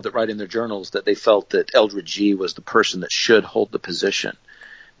 12 that write in their journals that they felt that Eldred G. was the person that should hold the position.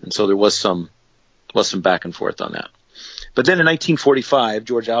 And so there was some back and forth on that. But then in 1945,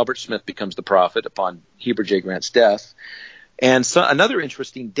 George Albert Smith becomes the prophet upon Heber J. Grant's death. And so another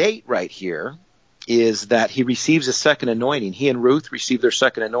interesting date right here is that he receives a second anointing. He and Ruth received their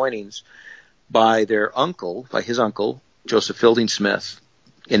second anointings by his uncle, Joseph Fielding Smith,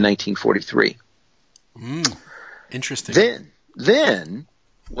 in 1943. Interesting. Then,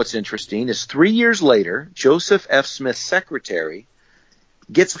 what's interesting is 3 years later, Joseph F. Smith's secretary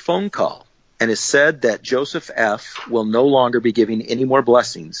gets a phone call, and it's said that Joseph F. will no longer be giving any more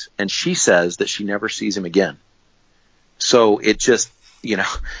blessings, and she says that she never sees him again. So it just,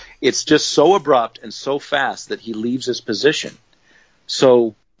 it's just so abrupt and so fast that he leaves his position.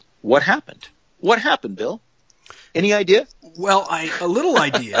 So what happened? What happened, Bill? Any idea? Well, a little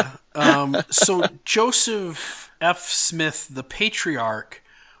idea. So Joseph F. Smith, the patriarch,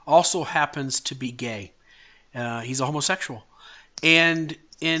 also happens to be gay. He's a homosexual. And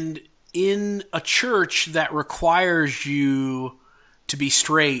in a church that requires you to be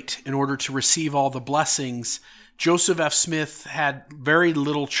straight in order to receive all the blessings, Joseph F. Smith had very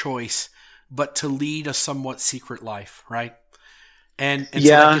little choice but to lead a somewhat secret life, right? And so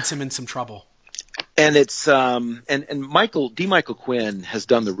that gets him in some trouble. And it's and Michael Quinn has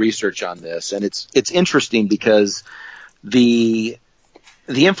done the research on this, and it's interesting because the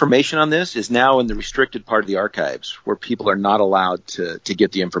information on this is now in the restricted part of the archives, where people are not allowed to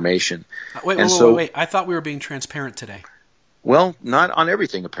get the information. Wait! I thought we were being transparent today. Well, not on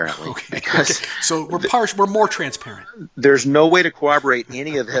everything apparently. Okay. So we're more transparent. There's no way to corroborate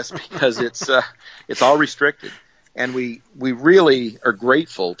any of this because it's all restricted. And we really are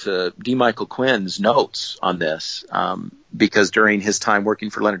grateful to D. Michael Quinn's notes on this because during his time working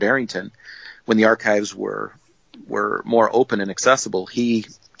for Leonard Arrington, when the archives were more open and accessible, he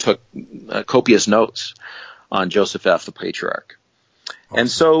took copious notes on Joseph F., the patriarch. Awesome. And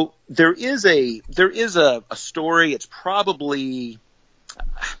so there is a story. It's probably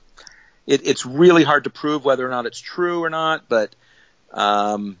it's really hard to prove whether or not it's true or not, but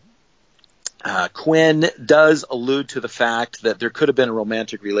Quinn does allude to the fact that there could have been a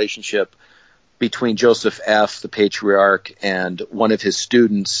romantic relationship between Joseph F., the patriarch, and one of his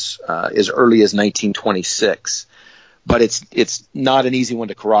students as early as 1926. But it's not an easy one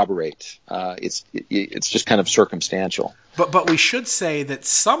to corroborate. It's just kind of circumstantial. But we should say that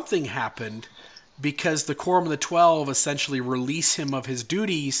something happened because the Quorum of the 12 essentially release him of his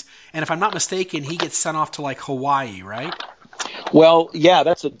duties, and if I'm not mistaken, he gets sent off to like Hawaii, right? Well, yeah,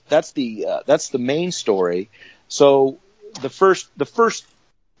 that's the main story. So the first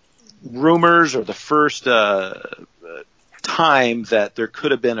rumors or the first time that there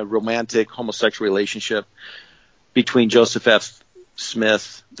could have been a romantic homosexual relationship between Joseph F.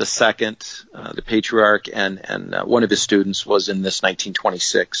 Smith II, the patriarch, and one of his students was in this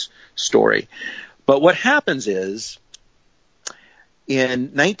 1926 story. But what happens is,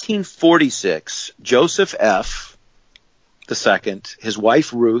 in 1946, Joseph F. II, his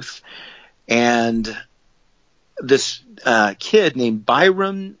wife Ruth, and this kid named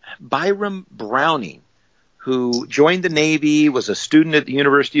Byram Browning, who joined the Navy, was a student at the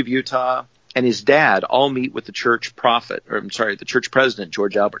University of Utah, and his dad all meet with the church president,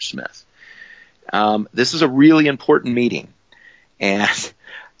 George Albert Smith. This is a really important meeting. And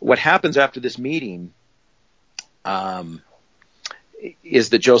what happens after this meeting is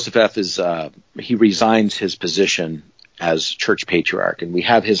that Joseph F. he resigns his position as church patriarch. And we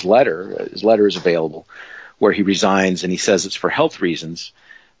have his letter. His letter is available where he resigns, and he says it's for health reasons.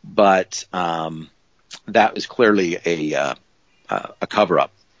 But that was clearly a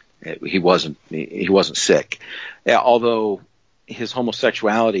cover-up. He wasn't sick, although his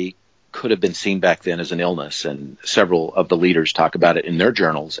homosexuality could have been seen back then as an illness, and several of the leaders talk about it in their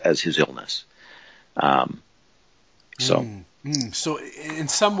journals as his illness. So in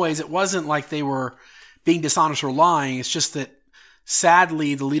some ways, it wasn't like they were being dishonest or lying. It's just that,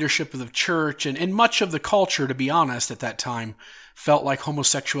 sadly, the leadership of the church and much of the culture, to be honest, at that time, felt like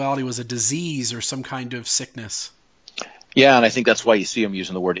homosexuality was a disease or some kind of sickness. Yeah, and I think that's why you see them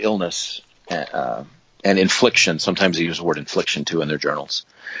using the word illness and infliction. Sometimes they use the word infliction, too, in their journals.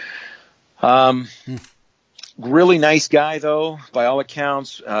 Really nice guy, though, by all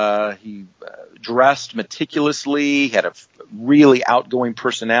accounts. He dressed meticulously, had a really outgoing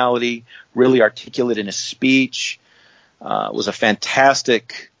personality, really articulate in his speech, was a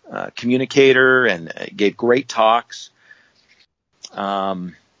fantastic communicator, and gave great talks.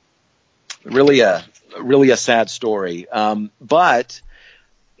 Really a sad story. But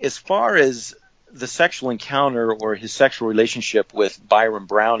as far as the sexual encounter or his sexual relationship with Byram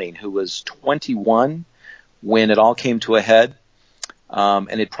Browning, who was 21 when it all came to a head, and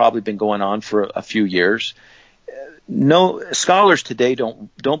it'd probably been going on for a few years. No scholars today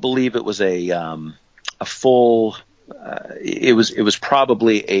don't believe it was a full it was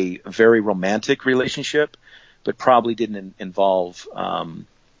probably a very romantic relationship, but probably didn't involve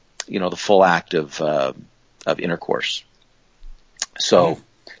the full act of intercourse. So,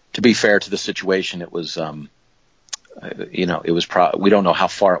 to be fair to the situation, it was it was we don't know how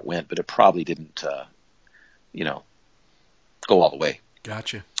far it went, but it probably didn't go all the way.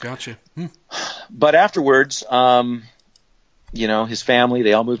 Gotcha. But afterwards, his family,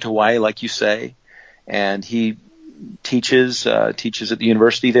 they all moved to Hawaii, like you say, and he teaches at the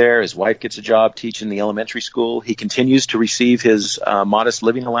university there. His wife gets a job teaching the elementary school. He continues to receive his modest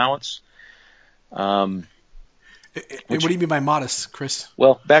living allowance. What do you mean by modest, Chris?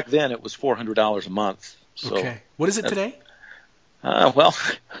 Well, back then it was $400 a month. So, okay. What is it today? Well,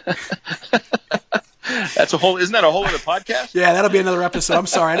 isn't that a whole other podcast? Yeah, that'll be another episode. I'm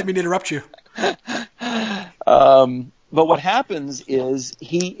sorry. I didn't mean to interrupt you. But what happens is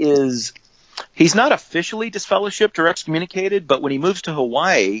he's not officially disfellowshipped or excommunicated, but when he moves to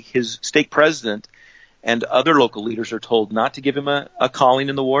Hawaii, his stake president and other local leaders are told not to give him a calling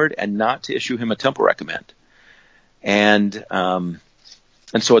in the ward and not to issue him a temple recommend. And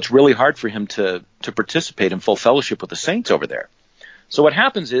so it's really hard for him to participate in full fellowship with the saints over there. So what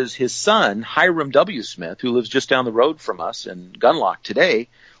happens is his son, Hiram W. Smith, who lives just down the road from us in Gunlock today,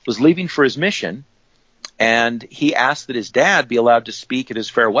 was leaving for his mission, and he asked that his dad be allowed to speak at his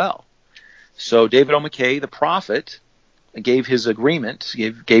farewell. So David O. McKay, the prophet, gave his agreement,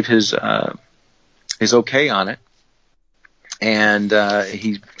 gave his okay on it, and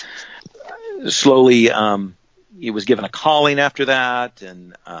he slowly he was given a calling after that,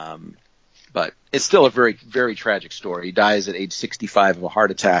 and but it's still a very, very tragic story. He dies at age 65 of a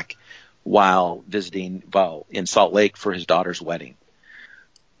heart attack while visiting in Salt Lake for his daughter's wedding.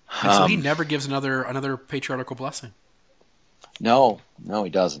 And so he never gives another patriarchal blessing. No, he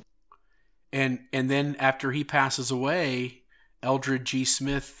doesn't. And then after he passes away, Eldred G.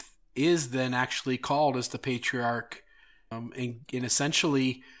 Smith is then actually called as the patriarch, and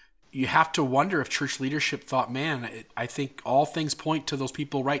essentially, you have to wonder if church leadership thought, man, I think all things point to those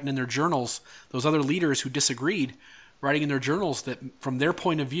people writing in their journals, those other leaders who disagreed, writing in their journals that from their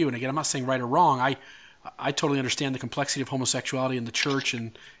point of view, and again, I'm not saying right or wrong, I totally understand the complexity of homosexuality in the church,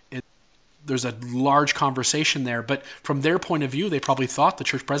 and there's a large conversation there, but from their point of view, they probably thought the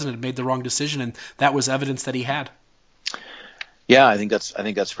church president had made the wrong decision, and that was evidence that he had. Yeah, I think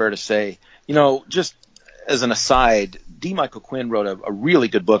that's fair to say. Just as an aside, D. Michael Quinn wrote a really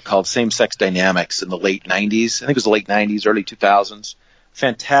good book called Same-Sex Dynamics in the late 90s. I think it was the late 90s, early 2000s.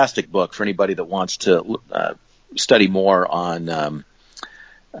 Fantastic book for anybody that wants to study more on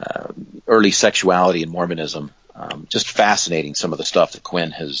early sexuality and Mormonism. Just fascinating, some of the stuff that Quinn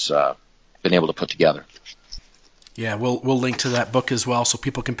has been able to put together. Yeah, we'll link to that book as well so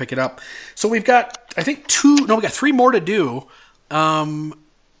people can pick it up. So we've got, I think, we got 3 more to do.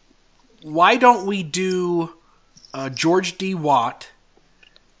 Why don't we do George D. Watt,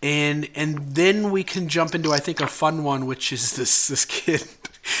 and then we can jump into, I think, a fun one, which is this kid.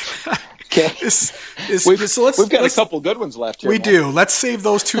 Okay. We've got a couple good ones left here. We do. Let's save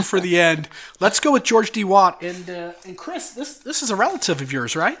those 2 for the end. Let's go with George D. Watt. And Chris, this is a relative of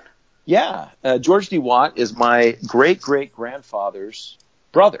yours, right? Yeah. George D. Watt is my great-great-grandfather's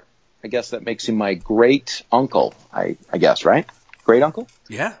brother. I guess that makes him my great-uncle, I guess, right? Great-uncle?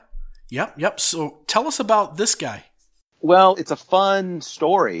 Yeah. Yep. So tell us about this guy. Well, it's a fun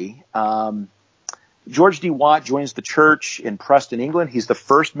story. George D. Watt joins the church in Preston, England. He's the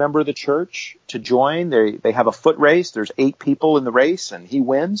first member of the church to join. They have a foot race. There's 8 people in the race, and he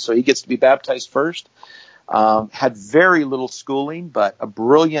wins, so he gets to be baptized first. Had very little schooling, but a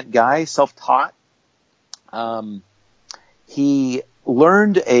brilliant guy, self-taught. He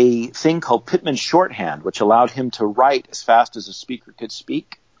learned a thing called Pitman's shorthand, which allowed him to write as fast as a speaker could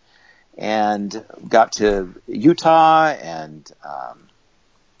speak, and got to Utah and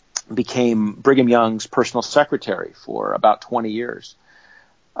became Brigham Young's personal secretary for about 20 years.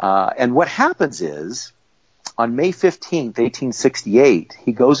 And what happens is, on May 15th, 1868,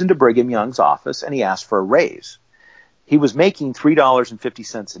 he goes into Brigham Young's office and he asks for a raise. He was making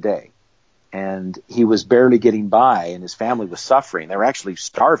 $3.50 a day, and he was barely getting by, and his family was suffering. They were actually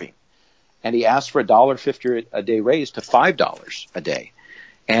starving. And he asked for a $1.50 a day raise to $5 a day.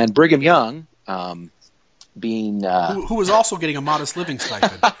 And Brigham Young, being who was also getting a modest living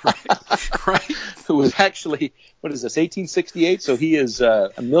stipend, right? Who was actually, 1868? So he is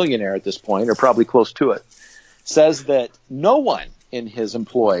a millionaire at this point, or probably close to it. Says that no one in his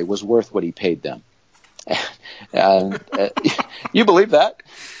employ was worth what he paid them. You believe that?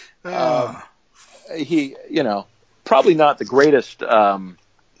 He, probably not the greatest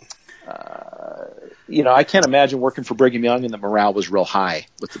I can't imagine working for Brigham Young and the morale was real high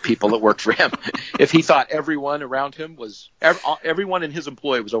with the people that worked for him. If he thought everyone around him everyone in his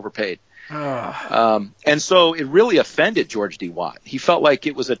employ was overpaid. And so it really offended George D. Watt. He felt like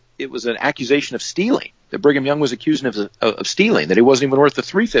it was an accusation of stealing, that Brigham Young was accusing him of stealing, that he wasn't even worth the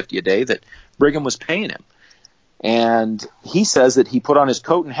 $350 a day that Brigham was paying him. And he says that he put on his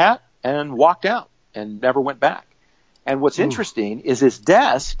coat and hat and walked out and never went back. And what's interesting is his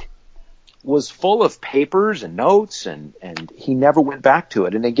desk was full of papers and notes, and he never went back to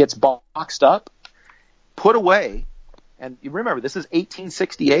it. And it gets boxed up, put away. And you remember, this is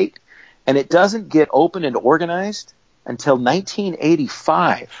 1868, and it doesn't get opened and organized until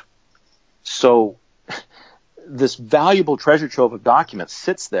 1985. So this valuable treasure trove of documents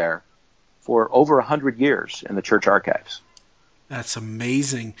sits there for over 100 years in the church archives. That's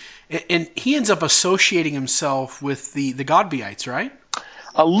amazing. And he ends up associating himself with the Godbeites, right?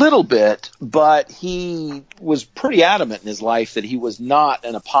 A little bit, but he was pretty adamant in his life that he was not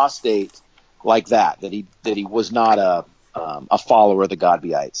an apostate like that he was not a follower of the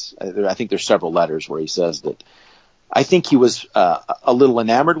Godbeites. I think there's several letters where he says that. I think he was a little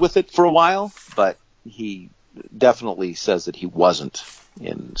enamored with it for a while, but he definitely says that he wasn't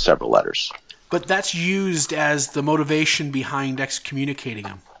in several letters. But that's used as the motivation behind excommunicating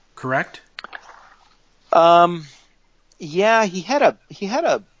him, correct? Yeah, he had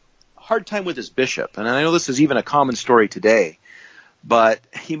a hard time with his bishop, and I know this is even a common story today. But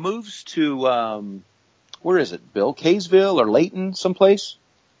he moves to where is it, Bill? Kaysville or Layton, someplace?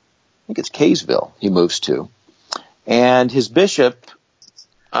 I think it's Kaysville. He moves to, and his bishop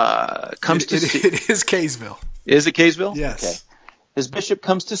comes to see. It is Kaysville. Is it Kaysville? Yes. Okay. His bishop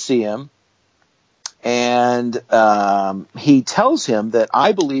comes to see him, and he tells him that,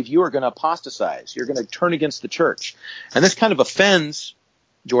 I believe you are going to apostatize. You're going to turn against the church. And this kind of offends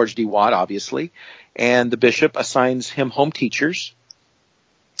George D. Watt, obviously. And the bishop assigns him home teachers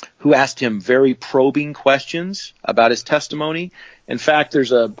who asked him very probing questions about his testimony. In fact,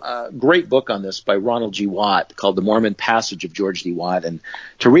 there's a great book on this by Ronald G. Watt called The Mormon Passage of George D. Watt. And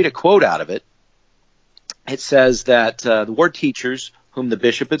to read a quote out of it, it says that the ward teachers whom the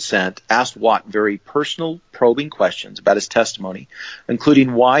bishop had sent asked Watt very personal, probing questions about his testimony,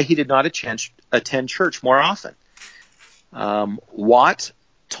 including why he did not attend church more often. Watt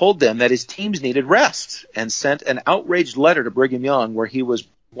told them that his teams needed rest and sent an outraged letter to Brigham Young where he was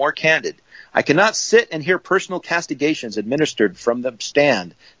more candid. I cannot sit and hear personal castigations administered from the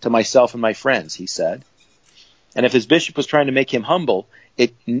stand to myself and my friends, he said. And if his bishop was trying to make him humble,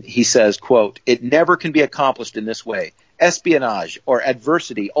 he says, quote, it never can be accomplished in this way. Espionage or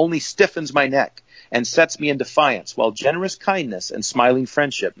adversity only stiffens my neck and sets me in defiance, while generous kindness and smiling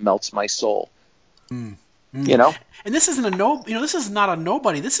friendship melts my soul. You know? And this isn't this is not a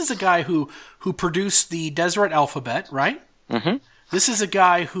nobody. This is a guy who produced the Deseret alphabet, right? Mm-hmm. This is a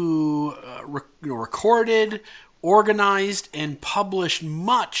guy who recorded, organized, and published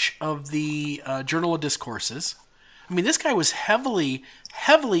much of the Journal of Discourses. I mean, this guy was heavily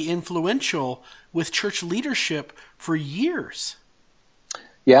influential with church leadership for years.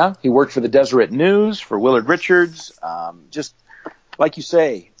 Yeah, he worked for the Deseret News, for Willard Richards. Just like you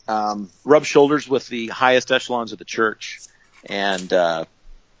say, rubbed shoulders with the highest echelons of the church, and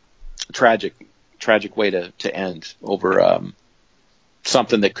tragic way to end over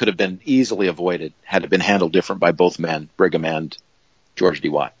something that could have been easily avoided had it been handled different by both men, Brigham and George D.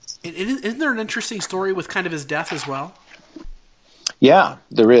 Watt. Isn't there an interesting story with kind of his death as well? Yeah,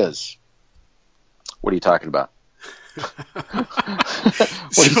 there is. What are you talking about?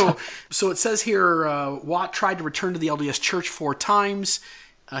 So it says here, Watt tried to return to the LDS Church 4 times.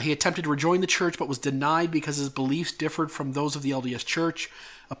 He attempted to rejoin the church, but was denied because his beliefs differed from those of the LDS Church.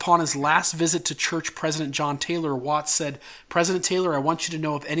 Upon his last visit to church President John Taylor, Watt said, President Taylor, I want you to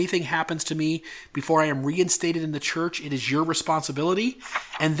know if anything happens to me before I am reinstated in the church, it is your responsibility.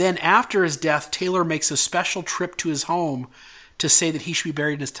 And then after his death, Taylor makes a special trip to his home to say that he should be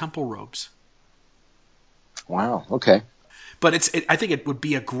buried in his temple robes. Wow, okay. But I think it would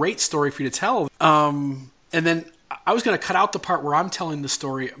be a great story for you to tell. And then I was going to cut out the part where I'm telling the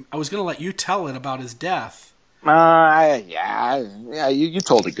story. I was going to let you tell it about his death. Yeah, you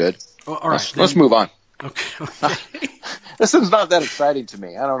told it good. All right. Let's move on. Okay. This one's not that exciting to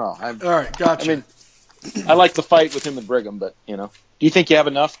me. I don't know. All right, gotcha. I mean, I like the fight with him and Brigham, but, do you think you have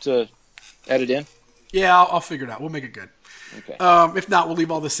enough to edit in? Yeah, I'll figure it out. We'll make it good. Okay. If not, we'll leave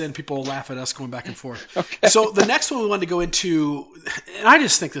all this in. People will laugh at us going back and forth. Okay. So the next one we wanted to go into, and I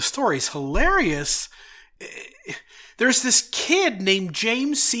just think the story is hilarious. There's this kid named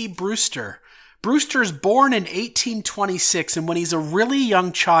James C. Brewster. Brewster's born in 1826, and when he's a really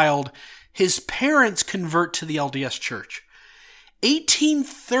young child, his parents convert to the LDS Church.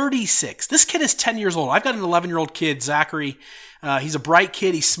 1836. This kid is 10 years old. I've got an 11-year-old kid, Zachary. He's a bright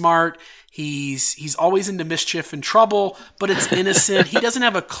kid. He's smart. He's always into mischief and trouble, but it's innocent. He doesn't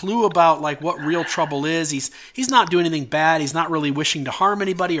have a clue about like what real trouble is. He's not doing anything bad. He's not really wishing to harm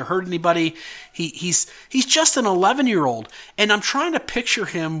anybody or hurt anybody. He's just an 11-year-old. And I'm trying to picture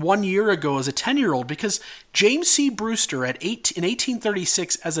him 1 year ago as a 10-year-old, because James C. Brewster in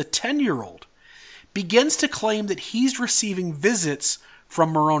 1836 as a 10-year-old begins to claim that he's receiving visits from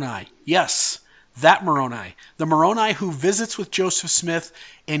Moroni. Yes, that Moroni. The Moroni who visits with Joseph Smith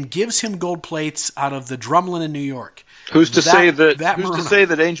and gives him gold plates out of the Drumlin in New York. Who's to say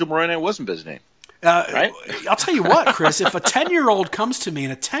that Angel Moroni wasn't visiting? Right? I'll tell you what, Chris, if a 10-year-old comes to me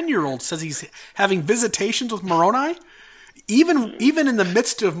and a 10-year-old says he's having visitations with Moroni, even in the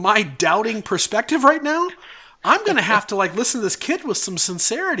midst of my doubting perspective right now, I'm going to have to listen to this kid with some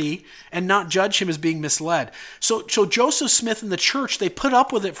sincerity and not judge him as being misled. So Joseph Smith and the church, they put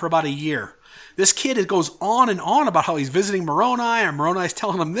up with it for about a year. This kid goes on and on about how he's visiting Moroni, and Moroni's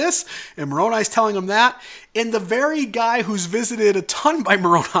telling him this, and Moroni's telling him that. And the very guy who's visited a ton by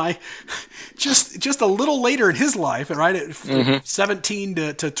Moroni, just a little later in his life, right, at 17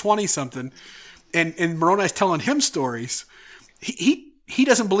 to 20-something, and Moroni's telling him stories, he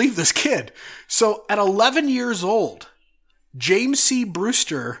doesn't believe this kid. So at 11 years old, James C.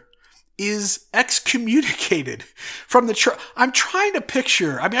 Brewster is excommunicated from the church. I'm trying to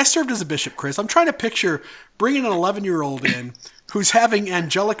picture, I served as a bishop, Chris. I'm trying to picture bringing an 11-year-old in who's having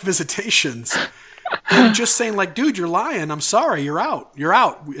angelic visitations and just saying dude, you're lying. I'm sorry. You're out. You're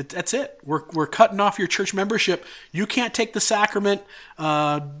out. That's it. We're cutting off your church membership. You can't take the sacrament.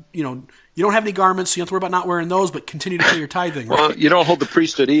 You don't have any garments, so you don't have to worry about not wearing those, but continue to pay your tithing. Right? Well, you don't hold the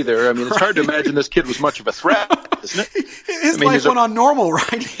priesthood either. I mean, it's hard to imagine this kid was much of a threat, isn't it? His life went on normal,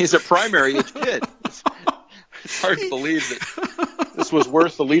 right? He's a primary age kid. It's hard to believe that this was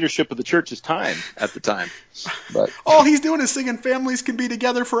worth the leadership of the church's time at the time. But all he's doing is singing "Families Can Be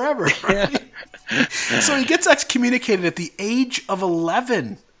Together Forever." Right? So he gets excommunicated at the age of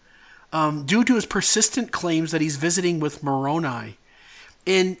 11 due to his persistent claims that he's visiting with Moroni.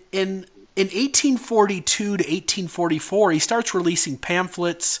 In 1842 to 1844, he starts releasing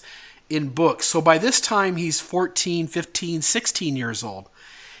pamphlets in books. So by this time, he's 14, 15, 16 years old.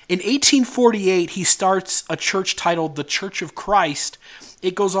 In 1848, he starts a church titled the Church of Christ.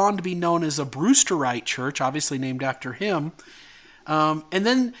 It goes on to be known as a Brewsterite church, obviously named after him. And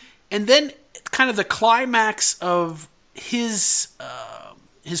then kind of the climax of his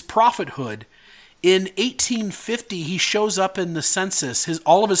prophethood. In 1850, he shows up in the census.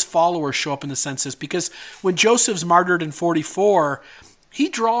 All of his followers show up in the census because when Joseph's martyred in 44, he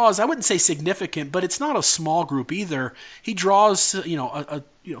draws, I wouldn't say significant, but it's not a small group either. He draws,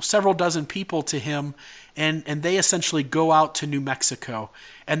 several dozen people to him, and they essentially go out to New Mexico,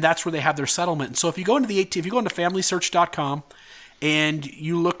 and that's where they have their settlement. And so if you go into FamilySearch.com and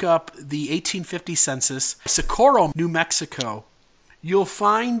you look up the 1850 census, Socorro, New Mexico, you'll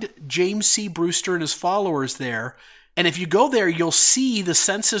find James C. Brewster and his followers there. And if you go there, you'll see the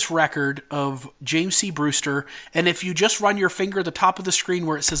census record of James C. Brewster. And if you just run your finger at the top of the screen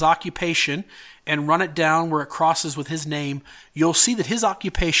where it says occupation and run it down where it crosses with his name, you'll see that his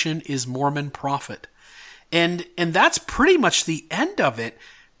occupation is Mormon prophet. And that's pretty much the end of it,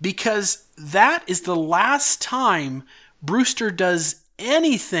 because that is the last time Brewster does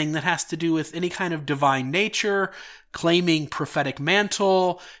anything that has to do with any kind of divine nature, claiming prophetic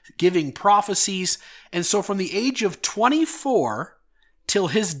mantle, giving prophecies. And so from the age of 24 till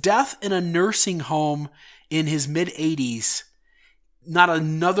his death in a nursing home in his mid-80s, not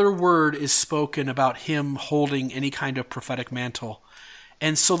another word is spoken about him holding any kind of prophetic mantle.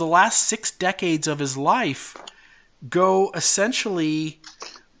 And so the last 6 decades of his life go essentially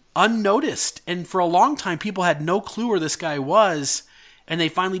unnoticed. And for a long time, people had no clue where this guy was. And they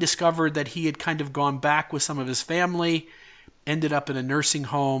finally discovered that he had kind of gone back with some of his family, ended up in a nursing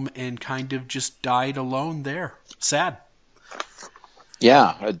home, and kind of just died alone there. Sad.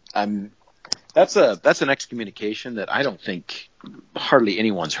 Yeah, that's an excommunication that I don't think hardly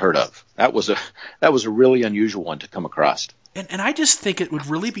anyone's heard of. That was a really unusual one to come across. And I just think it would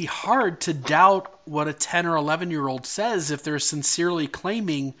really be hard to doubt what a 10 or 11-year-old says if they're sincerely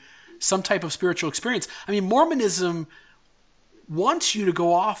claiming some type of spiritual experience. I mean, Mormonism wants you to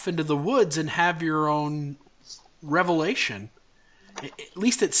go off into the woods and have your own revelation. At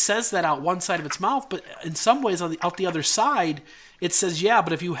least it says that out one side of its mouth, but in some ways out the other side, it says, yeah,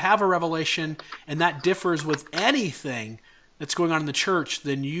 but if you have a revelation and that differs with anything that's going on in the church,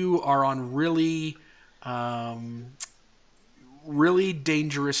 then you are on really, really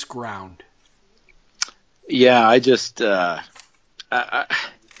dangerous ground. Yeah, I just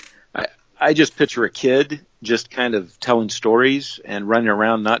picture a kid just kind of telling stories and running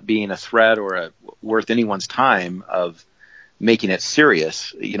around, not being a threat or worth anyone's time of making it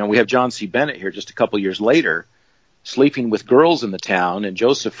serious. We have John C. Bennett here just a couple years later, sleeping with girls in the town, and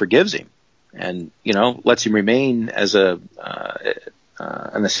Joseph forgives him and, lets him remain as an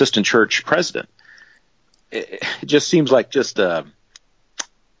assistant church president. It just seems like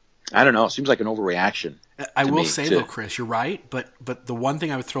I don't know. It seems like an overreaction. I will say, though, Chris, you're right. But the one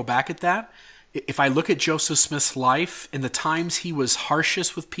thing I would throw back at that, if I look at Joseph Smith's life and the times he was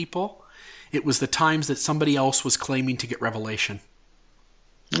harshest with people, it was the times that somebody else was claiming to get revelation.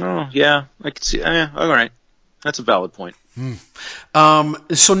 Oh, yeah. I could see. All right. That's a valid point.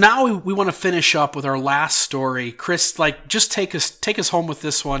 So now we want to finish up with our last story. Chris, just take us home with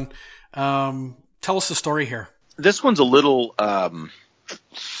this one. Tell us the story here. This one's a little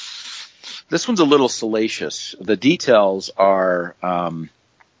salacious. The details are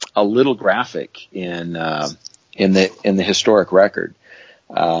a little graphic in the historic record.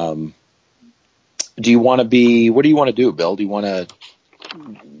 What do you want to do, Bill? Do you want to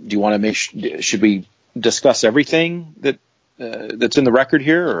should we discuss everything that's in the record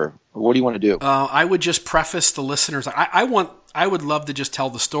here, or what do you want to do? I would just preface the listeners. I would love to just tell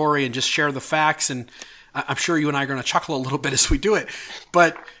the story and just share the facts, and I'm sure you and I are going to chuckle a little bit as we do it,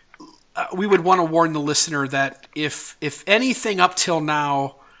 but we would want to warn the listener that if anything up till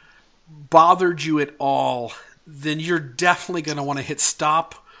now bothered you at all, then you're definitely going to want to hit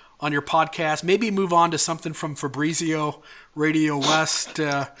stop on your podcast. Maybe move on to something from Fabrizio, Radio West.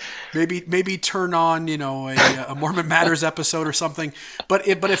 Maybe turn on a Mormon Matters episode or something. But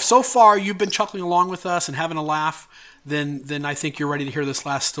if so far you've been chuckling along with us and having a laugh, then I think you're ready to hear this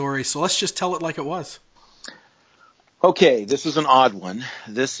last story. So let's just tell it like it was. Okay, this is an odd one.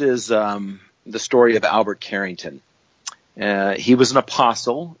 This is the story of Albert Carrington. He was an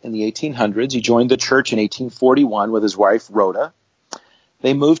apostle in the 1800s. He joined the church in 1841 with his wife, Rhoda.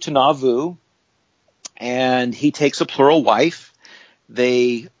 They moved to Nauvoo, and he takes a plural wife.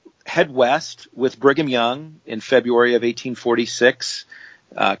 They head west with Brigham Young in February of 1846,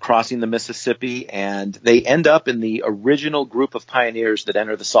 crossing the Mississippi, and they end up in the original group of pioneers that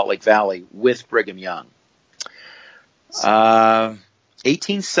enter the Salt Lake Valley with Brigham Young.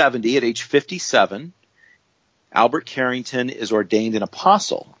 1870, at age 57, Albert Carrington is ordained an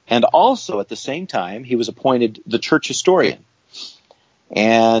apostle, and also at the same time he was appointed the church historian.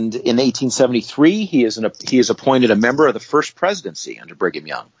 And in 1873, he is appointed a member of the first presidency under Brigham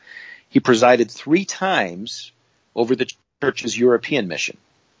Young. He presided 3 times over the church's European mission.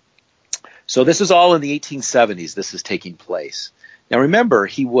 So this is all in the 1870s. This is taking place. Now remember,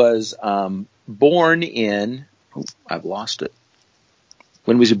 he was born in. Oh, I've lost it.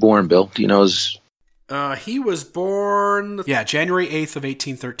 When was he born, Bill? Do you know his? He was born, January 8th of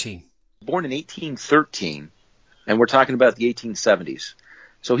 1813. Born in 1813, and we're talking about the 1870s.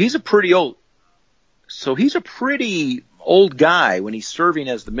 So he's a pretty old guy when he's serving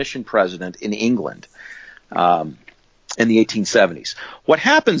as the mission president in England in the 1870s. What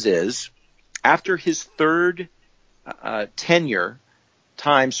happens is, after his third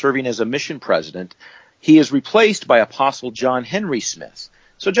time serving as a mission president, he is replaced by Apostle John Henry Smith.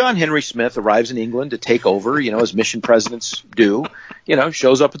 So John Henry Smith arrives in England to take over, as mission presidents do,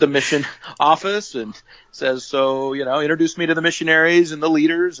 shows up at the mission office and says, so, introduce me to the missionaries and the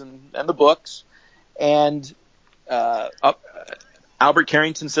leaders and the books. And Albert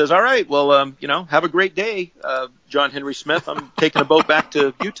Carrington says, all right, well, have a great day, John Henry Smith. I'm taking a boat back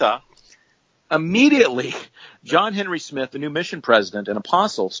to Utah. Immediately, John Henry Smith, the new mission president and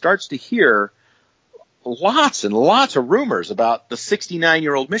apostle, starts to hear lots and lots of rumors about the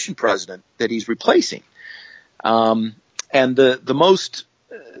 69-year-old mission president that he's replacing. And the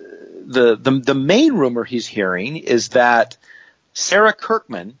main rumor he's hearing is that Sarah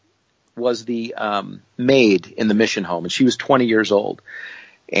Kirkman was the maid in the mission home, and she was 20 years old.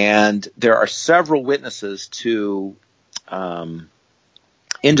 And there are several witnesses to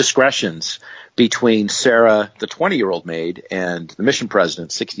indiscretions between Sarah, the 20-year-old maid, and the mission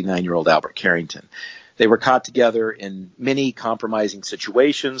president, 69-year-old Albert Carrington. They were caught together in many compromising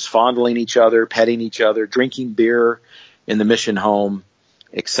situations, fondling each other, petting each other, drinking beer in the mission home,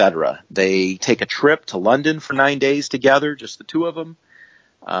 etc. They take a trip to London for 9 days together, just the two of them.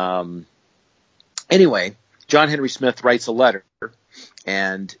 Anyway, John Henry Smith writes a letter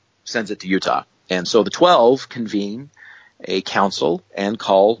and sends it to Utah. And so the 12 convene a council and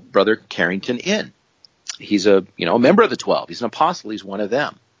call Brother Carrington in. he's a member of the 12. He's an apostle. He's one of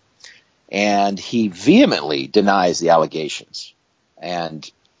them. And he vehemently denies the allegations and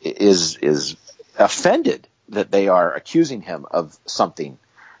is offended that they are accusing him of something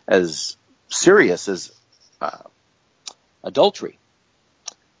as serious as adultery.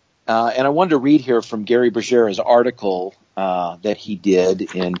 And I wanted to read here from Gary Bergera's article that he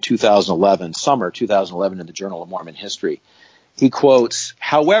did in summer 2011 in the Journal of Mormon History. He quotes,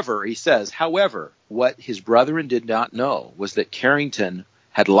 he says, what his brethren did not know was that Carrington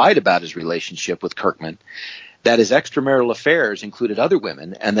had lied about his relationship with Kirkman, that his extramarital affairs included other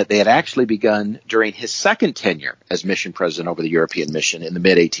women, and that they had actually begun during his second tenure as mission president over the European mission in the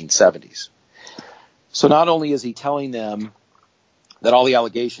mid-1870s. So not only is he telling them that all the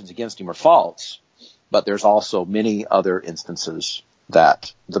allegations against him are false, but there's also many other instances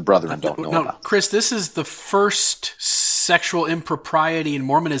that the brethren don't know about. Chris, this is the first sexual impropriety in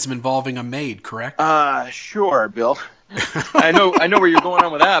Mormonism involving a maid, correct? Sure, Bill. I know where you're going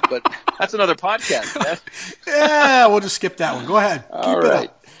on with that, but that's another podcast. Yeah, we'll just skip that one. Go ahead. All right.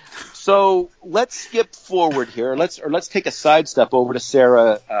 So let's skip forward here. Let's take a sidestep over to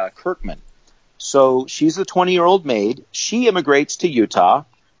Sarah Kirkman. So she's a 20-year-old maid. She immigrates to Utah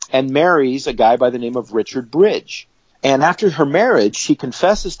and marries a guy by the name of Richard Bridge. And after her marriage, she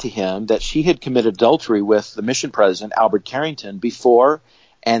confesses to him that she had committed adultery with the mission president, Albert Carrington, before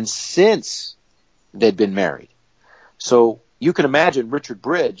and since they'd been married. So you can imagine Richard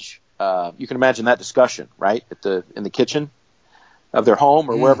Bridge, you can imagine that discussion, right, in the kitchen of their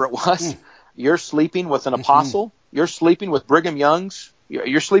home or wherever it was. You're sleeping with an apostle. You're sleeping with Brigham Young's.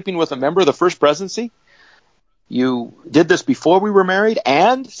 You're sleeping with a member of the First Presidency. You did this before we were married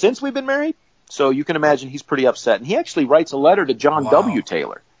and since we've been married. So you can imagine he's pretty upset. And he actually writes a letter to John W.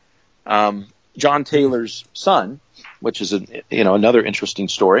 Taylor, John Taylor's son, which is another interesting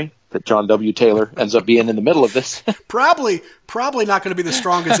story that John W. Taylor ends up being in the middle of this. Probably not going to be the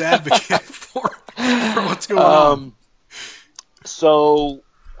strongest advocate for what's going on. So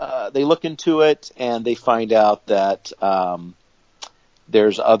they look into it and they find out that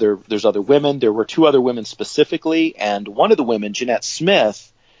there's other women. There were two other women specifically, and one of the women, Jeanette Smith,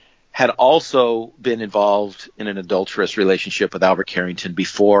 had also been involved in an adulterous relationship with Albert Carrington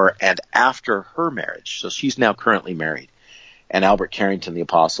before and after her marriage. So she's now currently married. And Albert Carrington, the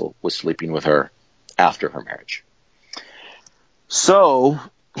apostle, was sleeping with her after her marriage. So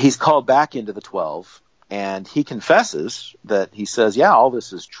he's called back into the 12, and he confesses that he says, yeah, all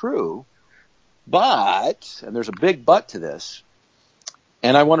this is true, but, and there's a big but to this,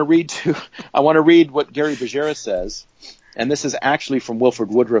 and I want to read what Gary Bergera says. And this is actually from Wilford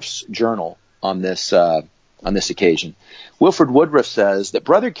Woodruff's journal on this occasion. Wilford Woodruff says that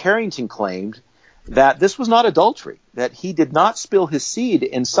Brother Carrington claimed that this was not adultery, that he did not spill his seed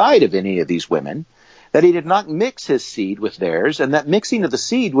inside of any of these women, that he did not mix his seed with theirs, and that mixing of the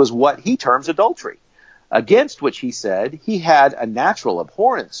seed was what he terms adultery, against which he said he had a natural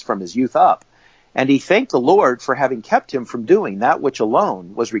abhorrence from his youth up, and he thanked the Lord for having kept him from doing that which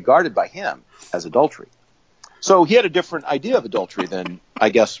alone was regarded by him as adultery. So he had a different idea of adultery than, I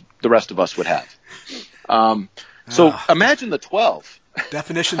guess, the rest of us would have. So imagine the 12.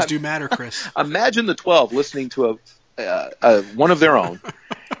 Definitions do matter, Chris. Imagine the 12 listening to one of their own,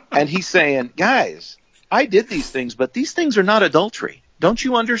 and he's saying, guys, I did these things, but these things are not adultery. Don't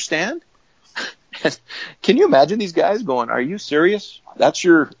you understand? Can you imagine these guys going, are you serious? That's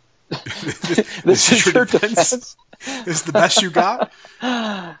your this is your defense? This is the best you got?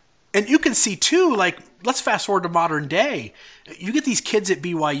 And you can see, too, like, let's fast forward to modern day. You get these kids at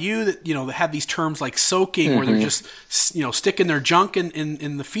BYU that, that have these terms like soaking, where they're just, sticking their junk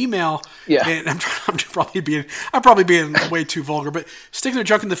in the female. Yeah. And I'm probably being way too vulgar, but sticking their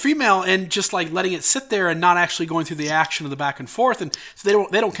junk in the female and just like letting it sit there and not actually going through the action of the back and forth. And so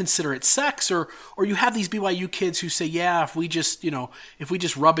they don't consider it sex. Or you have these BYU kids who say, yeah, if we just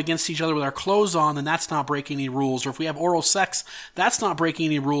rub against each other with our clothes on, then that's not breaking any rules. Or if we have oral sex, that's not breaking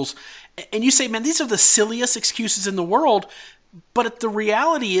any rules. And you say, man, these are the silliest excuses in the world. But the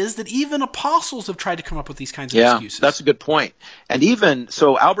reality is that even apostles have tried to come up with these kinds of excuses. Yeah, that's a good point. And even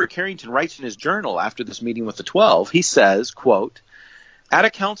so, Albert Carrington writes in his journal after this meeting with the 12, he says, quote, at a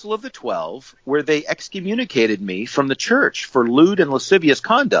council of the 12, where they excommunicated me from the church for lewd and lascivious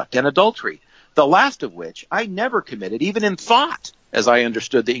conduct and adultery, the last of which I never committed, even in thought, as I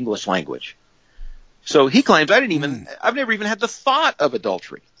understood the English language. So he claims I've never even had the thought of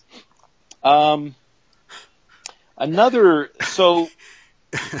adultery.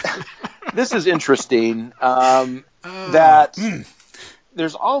 This is interesting, that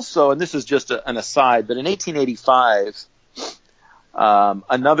there's also, and this is just an aside, but in 1885,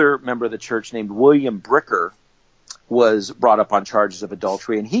 Another member of the church named William Bricker was brought up on charges of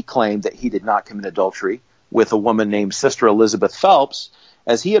adultery, and he claimed that he did not commit adultery with a woman named Sister Elizabeth Phelps,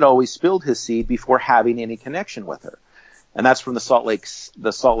 as he had always spilled his seed before having any connection with her. And that's from the Salt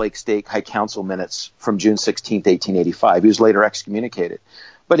Lake State High Council minutes from June 16th, 1885. He was later excommunicated.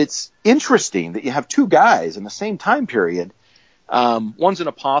 But it's interesting that you have two guys in the same time period. One's an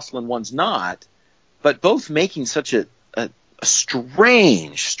apostle and one's not, but both making such a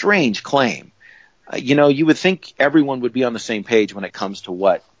strange claim. You would think everyone would be on the same page when it comes to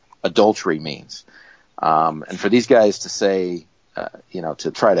what adultery means. And for these guys to say,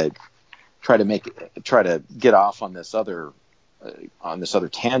 to try to get off on this other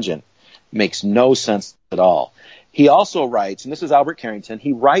tangent makes no sense at all. He also writes, and this is Albert Carrington,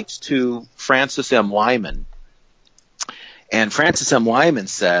 he writes to Francis M. Lyman. And Francis M. Lyman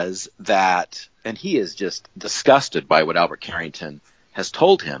says that, and he is just disgusted by what Albert Carrington has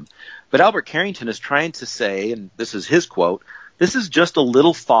told him, but Albert Carrington is trying to say, and this is his quote, "This is just a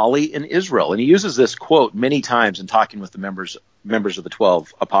little folly in Israel." And he uses this quote many times in talking with the members of the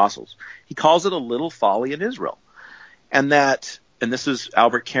 12 apostles. He calls it a little folly in Israel. And this is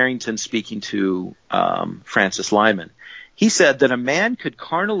Albert Carrington speaking to Francis Lyman. He said that a man could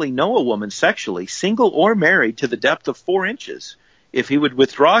carnally know a woman sexually, single or married, to the depth of 4 inches. If he would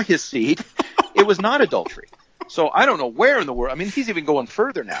withdraw his seed, it was not adultery. So I don't know where in the world. I mean, he's even going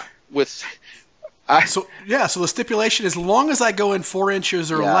further now with. So the stipulation is, as long as I go in 4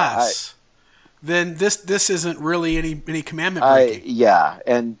 inches or less, then this isn't really any commandment breaking.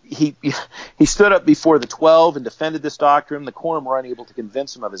 And he stood up before the 12 and defended this doctrine. The quorum were unable to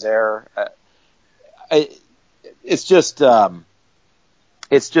convince him of his error. It's just so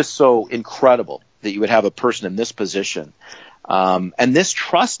incredible that you would have a person in this position. And this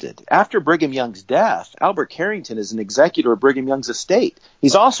trusted. After Brigham Young's death, Albert Carrington is an executor of Brigham Young's estate.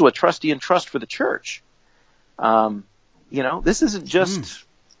 He's also a trustee in trust for the church. This isn't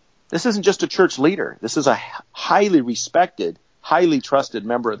just a church leader. This is a highly respected, highly trusted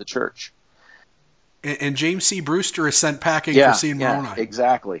member of the church. And James C. Brewster is sent packing for seeing Moroni. Yeah,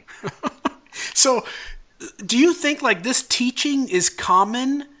 exactly. So, do you think like this teaching is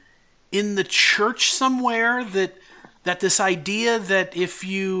common in the church somewhere, that this idea that if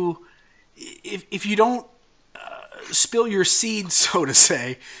you don't spill your seed, so to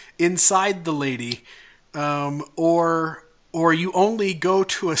say, inside the lady, or you only go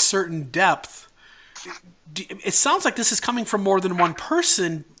to a certain depth, it sounds like this is coming from more than one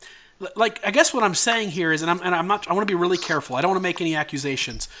person. Like, I guess what I'm saying here is, I want to be really careful. I don't want to make any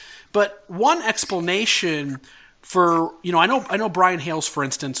accusations, but one explanation for, I know Brian Hales, for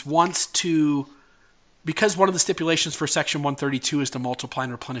instance, wants to, because one of the stipulations for Section 132 is to multiply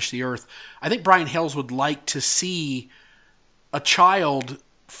and replenish the earth. I think Brian Hales would like to see a child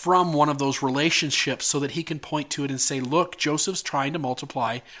from one of those relationships so that he can point to it and say, look, Joseph's trying to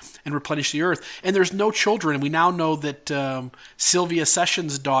multiply and replenish the earth. And there's no children. We now know that Sylvia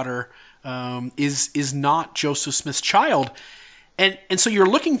Sessions' daughter is not Joseph Smith's child. And so you're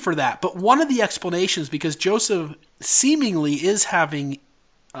looking for that. But one of the explanations, because Joseph seemingly is having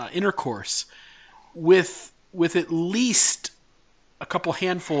intercourse with at least a couple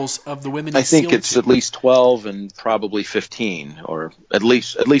handfuls of the women. I think it's at least 12 and probably 15, or at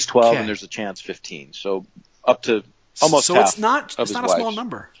least 12, and there's a chance 15. So up to almost half. So it's not a small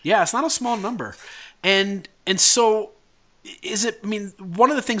number. Yeah, it's not a small number. And so is it, one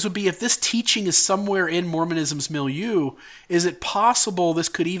of the things would be, if this teaching is somewhere in Mormonism's milieu, is it possible this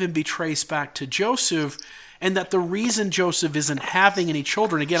could even be traced back to Joseph, and that the reason Joseph isn't having any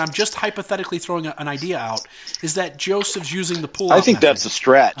children, again, I'm just hypothetically throwing an idea out, is that Joseph's using the pull-out I think method. That's a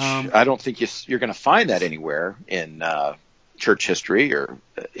stretch. I don't think you're going to find that anywhere in church history or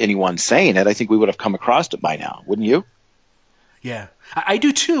anyone saying it. I think we would have come across it by now, wouldn't you? Yeah, I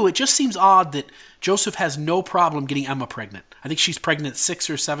do too. It just seems odd that Joseph has no problem getting Emma pregnant. I think she's pregnant 6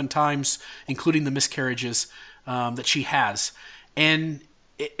 or 7 times, including the miscarriages that she has. And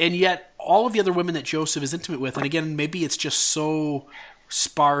yet all of the other women that Joseph is intimate with, and again, maybe it's just so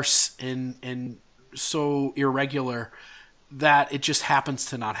sparse and so irregular that it just happens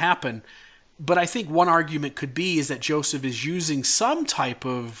to not happen. But I think one argument could be is that Joseph is using some type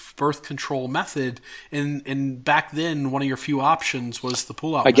of birth control method, and back then one of your few options was the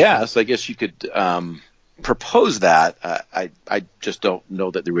pull-out method. I guess you could propose that. I just don't know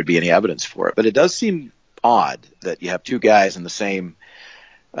that there would be any evidence for it. But it does seem odd that you have two guys in the same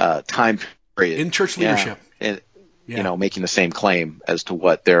time period in church leadership, making the same claim as to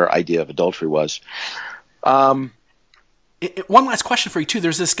what their idea of adultery was. One last question for you too.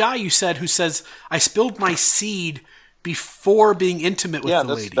 There's this guy you said who says, I spilled my seed before being intimate with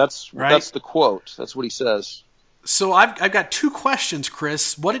the lady. That's right? That's the quote. That's what he says. So I've got two questions,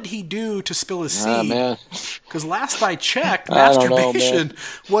 Chris. What did he do to spill his seed? Man. Because last I checked, masturbation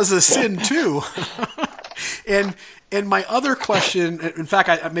was a sin too. And my other question, in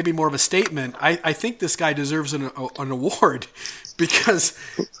fact, maybe more of a statement. I think this guy deserves an award because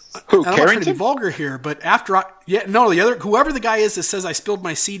Who, I'm not trying to be vulgar here, but whoever the guy is that says I spilled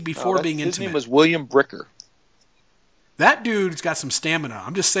my seed before being intimate. His name was William Bricker. That dude's got some stamina.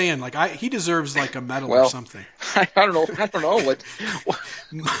 I'm just saying, he deserves like a medal or something. I don't know what.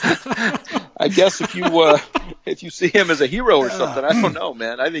 I guess if you see him as a hero or something, I don't know,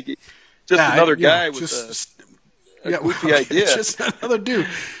 man. I think he's just another guy with a goofy idea. Just another dude.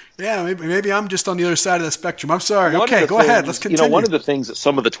 Yeah, maybe I'm just on the other side of the spectrum. I'm sorry. Okay, go ahead. Let's continue. One of the things that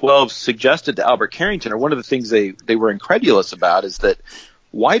some of the 12 suggested to Albert Carrington, or one of the things they were incredulous about, is that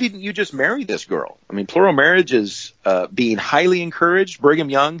why didn't you just marry this girl? I mean, plural marriage is being highly encouraged. Brigham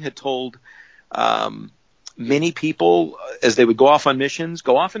Young had told many people as they would go off on missions,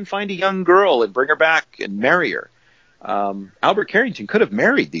 go off and find a young girl and bring her back and marry her. Albert Carrington could have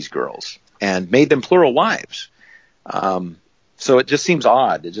married these girls and made them plural wives. So it just seems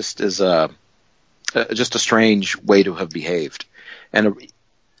odd. It just is just a strange way to have behaved. And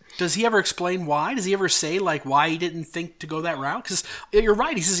does he ever explain why? Does he ever say why he didn't think to go that route? Because you're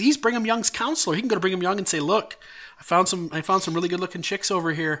right. He says he's Brigham Young's counselor. He can go to Brigham Young and say, "Look, I found some really good looking chicks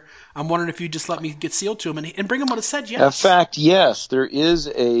over here. I'm wondering if you just let me get sealed to them." And Brigham would have said yes. In fact, yes, there is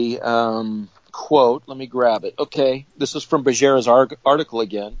a quote. Let me grab it. Okay, this is from Bejer's article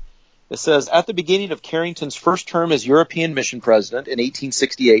again. It says, at the beginning of Carrington's first term as European mission president in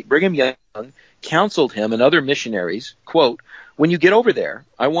 1868, Brigham Young counseled him and other missionaries, quote, "When you get over there,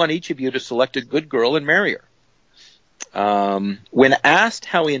 I want each of you to select a good girl and marry her." When asked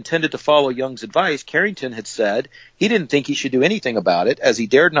how he intended to follow Young's advice, Carrington had said he didn't think he should do anything about it, as he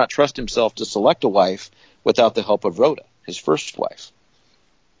dared not trust himself to select a wife without the help of Rhoda, his first wife.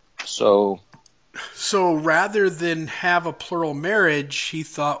 So rather than have a plural marriage, he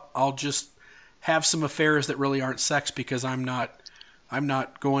thought, I'll just have some affairs that really aren't sex because I'm not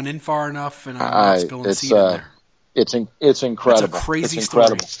going in far enough and I'm not spilling seed in there. It's incredible. That's a crazy it's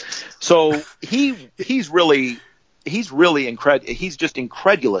incredible. Story. So he's really he's just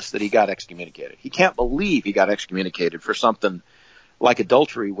incredulous that he got excommunicated. He can't believe he got excommunicated for something like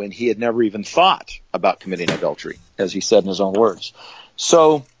adultery when he had never even thought about committing adultery, as he said in his own words.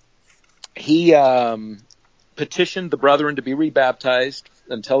 So he petitioned the brethren to be rebaptized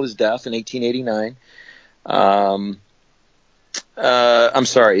until his death in 1889. I'm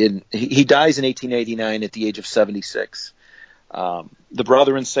sorry, he dies in 1889 at the age of 76. The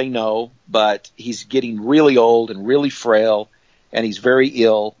brethren say no, but he's getting really old and really frail, and he's very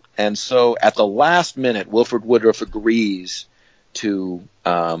ill. And so at the last minute, Wilford Woodruff agrees to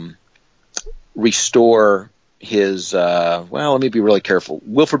restore his, let me be really careful.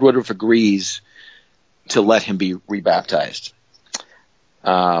 Wilford Woodruff agrees to let him be rebaptized.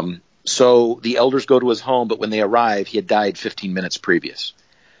 So the elders go to his home, but when they arrive, he had died 15 minutes previous.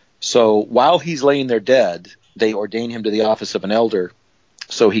 So while he's laying there dead, they ordain him to the office of an elder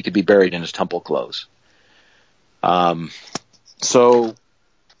so he could be buried in his temple clothes. So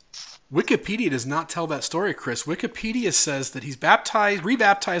Wikipedia does not tell that story, Chris. Wikipedia says that he's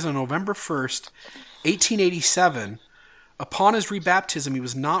rebaptized on November 1st, 1887. Upon his rebaptism, he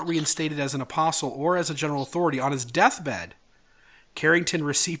was not reinstated as an apostle or as a general authority. On his deathbed, Carrington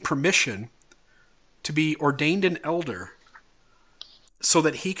received permission to be ordained an elder so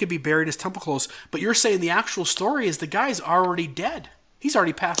that he could be buried in his temple clothes. But you're saying the actual story is the guy's already dead. He's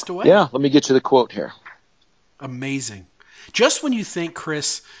already passed away. Yeah, let me get you the quote here. Amazing. Just when you think,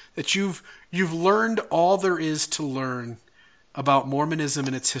 Chris, that you've learned all there is to learn about Mormonism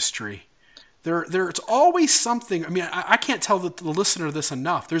and its history, there's always something. I mean, I can't tell the listener this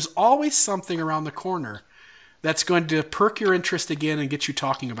enough. There's always something around the corner that's going to perk your interest again and get you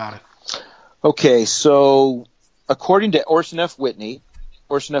talking about it. Okay, so according to Orson F.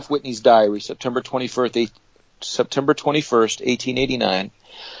 Whitney's diary, September 21st, 1889,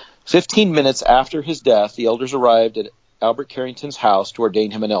 15 minutes after his death, the elders arrived at Albert Carrington's house to ordain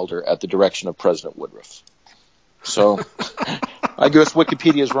him an elder at the direction of President Woodruff. So I guess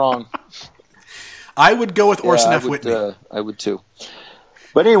Wikipedia is wrong. I would go with Orson F. Whitney. I would too.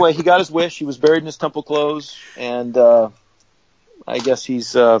 But anyway, he got his wish. He was buried in his temple clothes, and I guess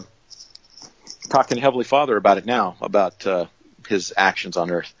he's talking to Heavenly Father about it now, about his actions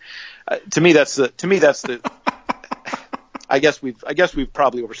on Earth. To me, that's the. I guess we've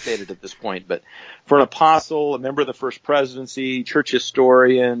probably overstated at this point, but for an apostle, a member of the First Presidency, church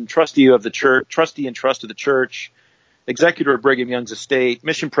historian, trustee and trust of the church, executor of Brigham Young's estate,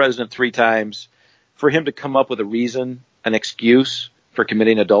 mission president 3 times, for him to come up with a reason, an excuse for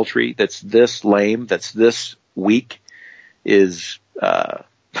committing adultery that's this lame, that's this weak, is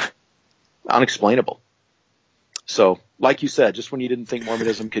unexplainable. So, like you said, just when you didn't think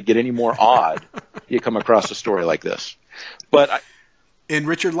Mormonism could get any more odd, you come across a story like this. But and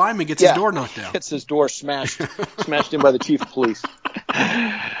Richard Lyman gets his door knocked down. Gets his door smashed in by the chief of police.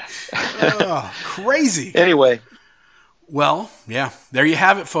 Crazy. Anyway. Well, yeah, there you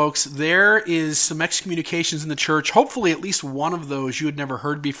have it, folks. There is some excommunications in the church. Hopefully at least one of those you had never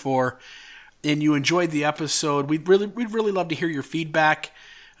heard before and you enjoyed the episode. We'd really love to hear your feedback.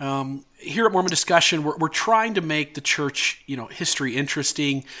 Here at Mormon Discussion, we're trying to make the church, history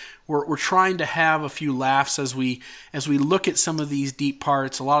interesting. We're trying to have a few laughs as we look at some of these deep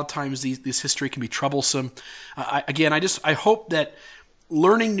parts. A lot of times this history can be troublesome. I hope that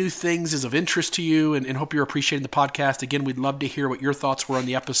learning new things is of interest to you and hope you're appreciating the podcast. Again, we'd love to hear what your thoughts were on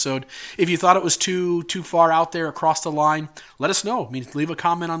the episode. If you thought it was too far out there across the line, let us know. Leave a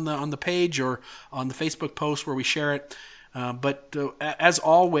comment on the page or on the Facebook post where we share it. But as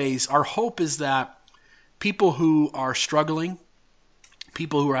always, our hope is that people who are struggling,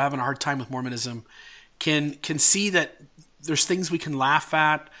 people who are having a hard time with Mormonism, can see that there's things we can laugh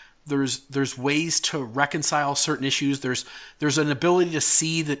at. There's ways to reconcile certain issues. There's an ability to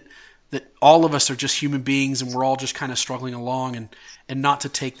see that all of us are just human beings and we're all just kind of struggling along, and not to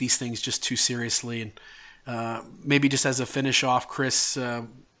take these things just too seriously. And maybe just as a finish off, Chris.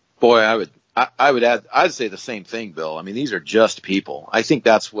 Boy, I'd say the same thing, Bill. I mean, these are just people. I think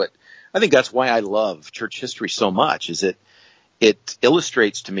that's why I love church history so much, is it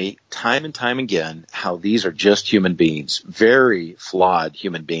illustrates to me time and time again how these are just human beings, very flawed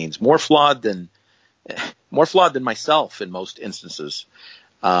human beings, more flawed than myself in most instances.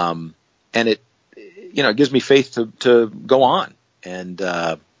 And it gives me faith to go on and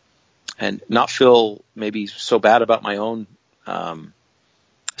not feel maybe so bad about my own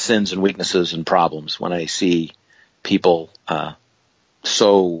sins and weaknesses and problems when I see people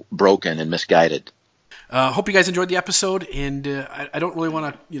so broken and misguided. Hope you guys enjoyed the episode, and I don't really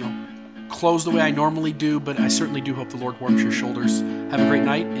want to, close the way I normally do, but I certainly do hope the Lord warms your shoulders. Have a great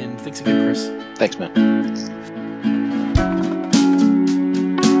night, and thanks again, Chris. Thanks, man.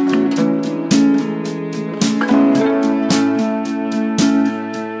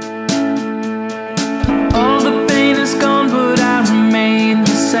 All the pain is gone, but I remain the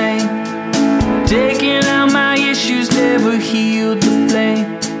same. Taking out my issues never healed the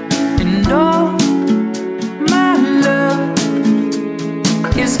flame, and all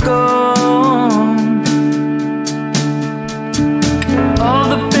is gone. All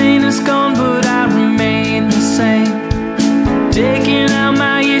the pain is gone, but I remain the same. Taking out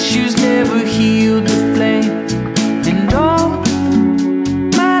my issues never healed the